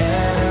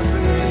am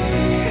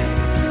free,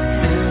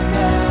 and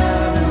I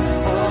will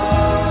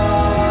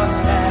fall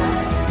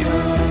at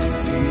your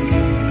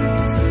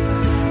feet.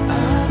 I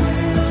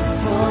will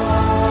fall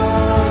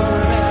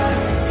at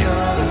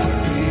your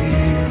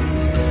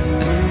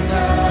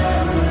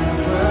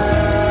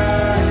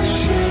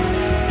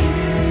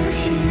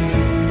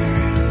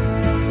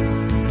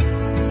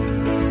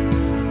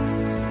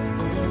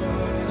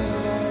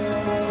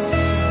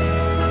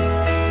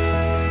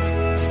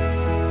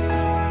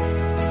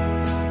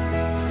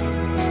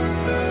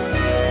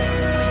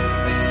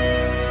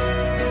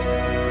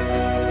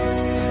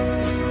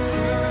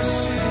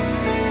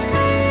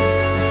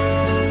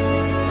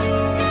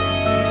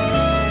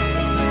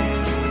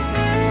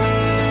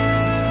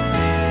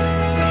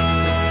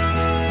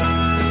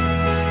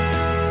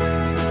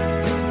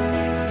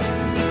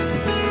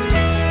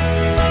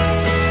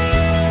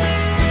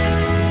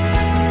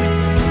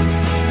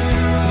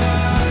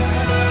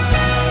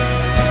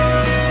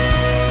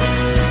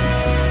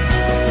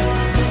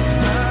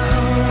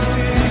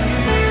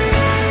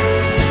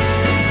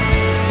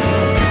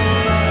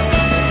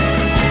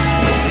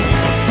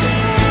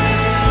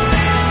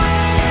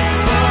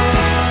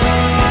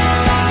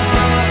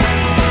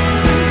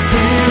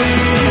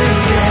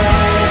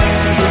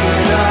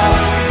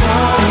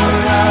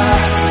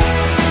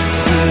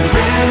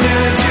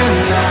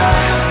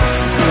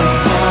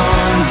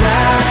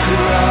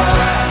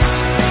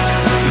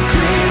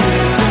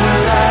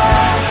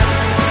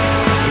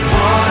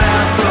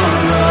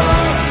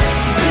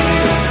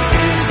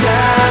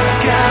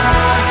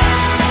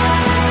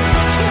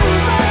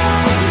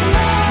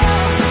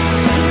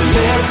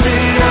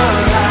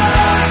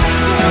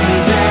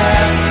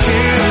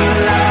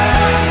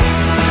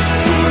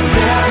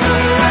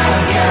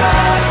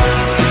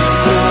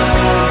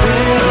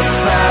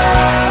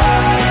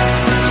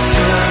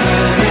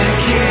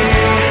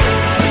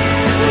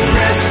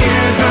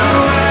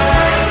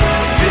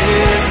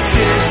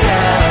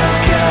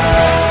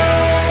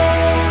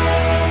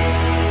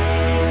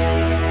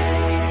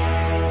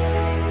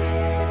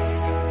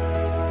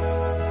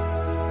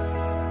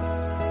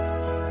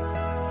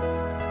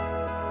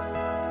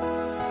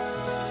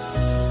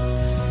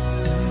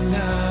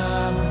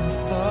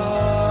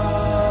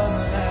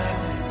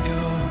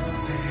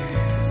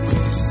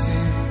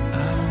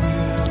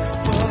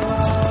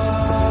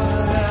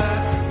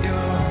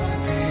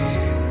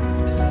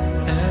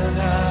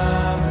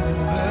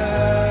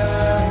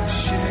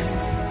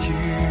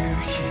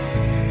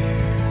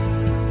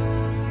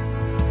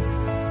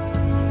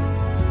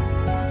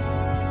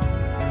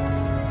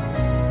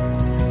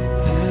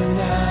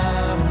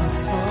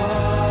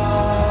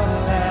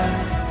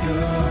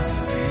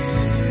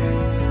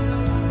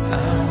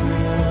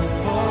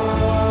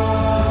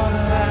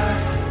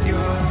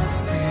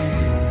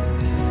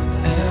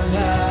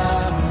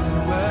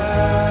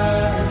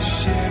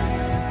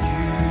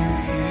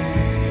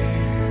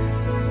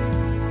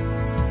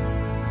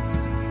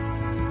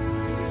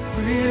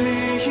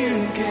freely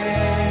you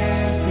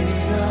gave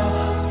it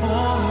all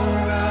for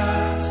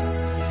us.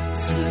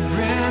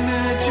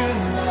 Surrendered your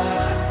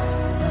life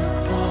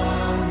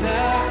upon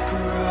that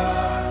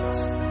cross.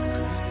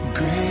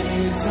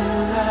 Great is the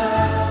light.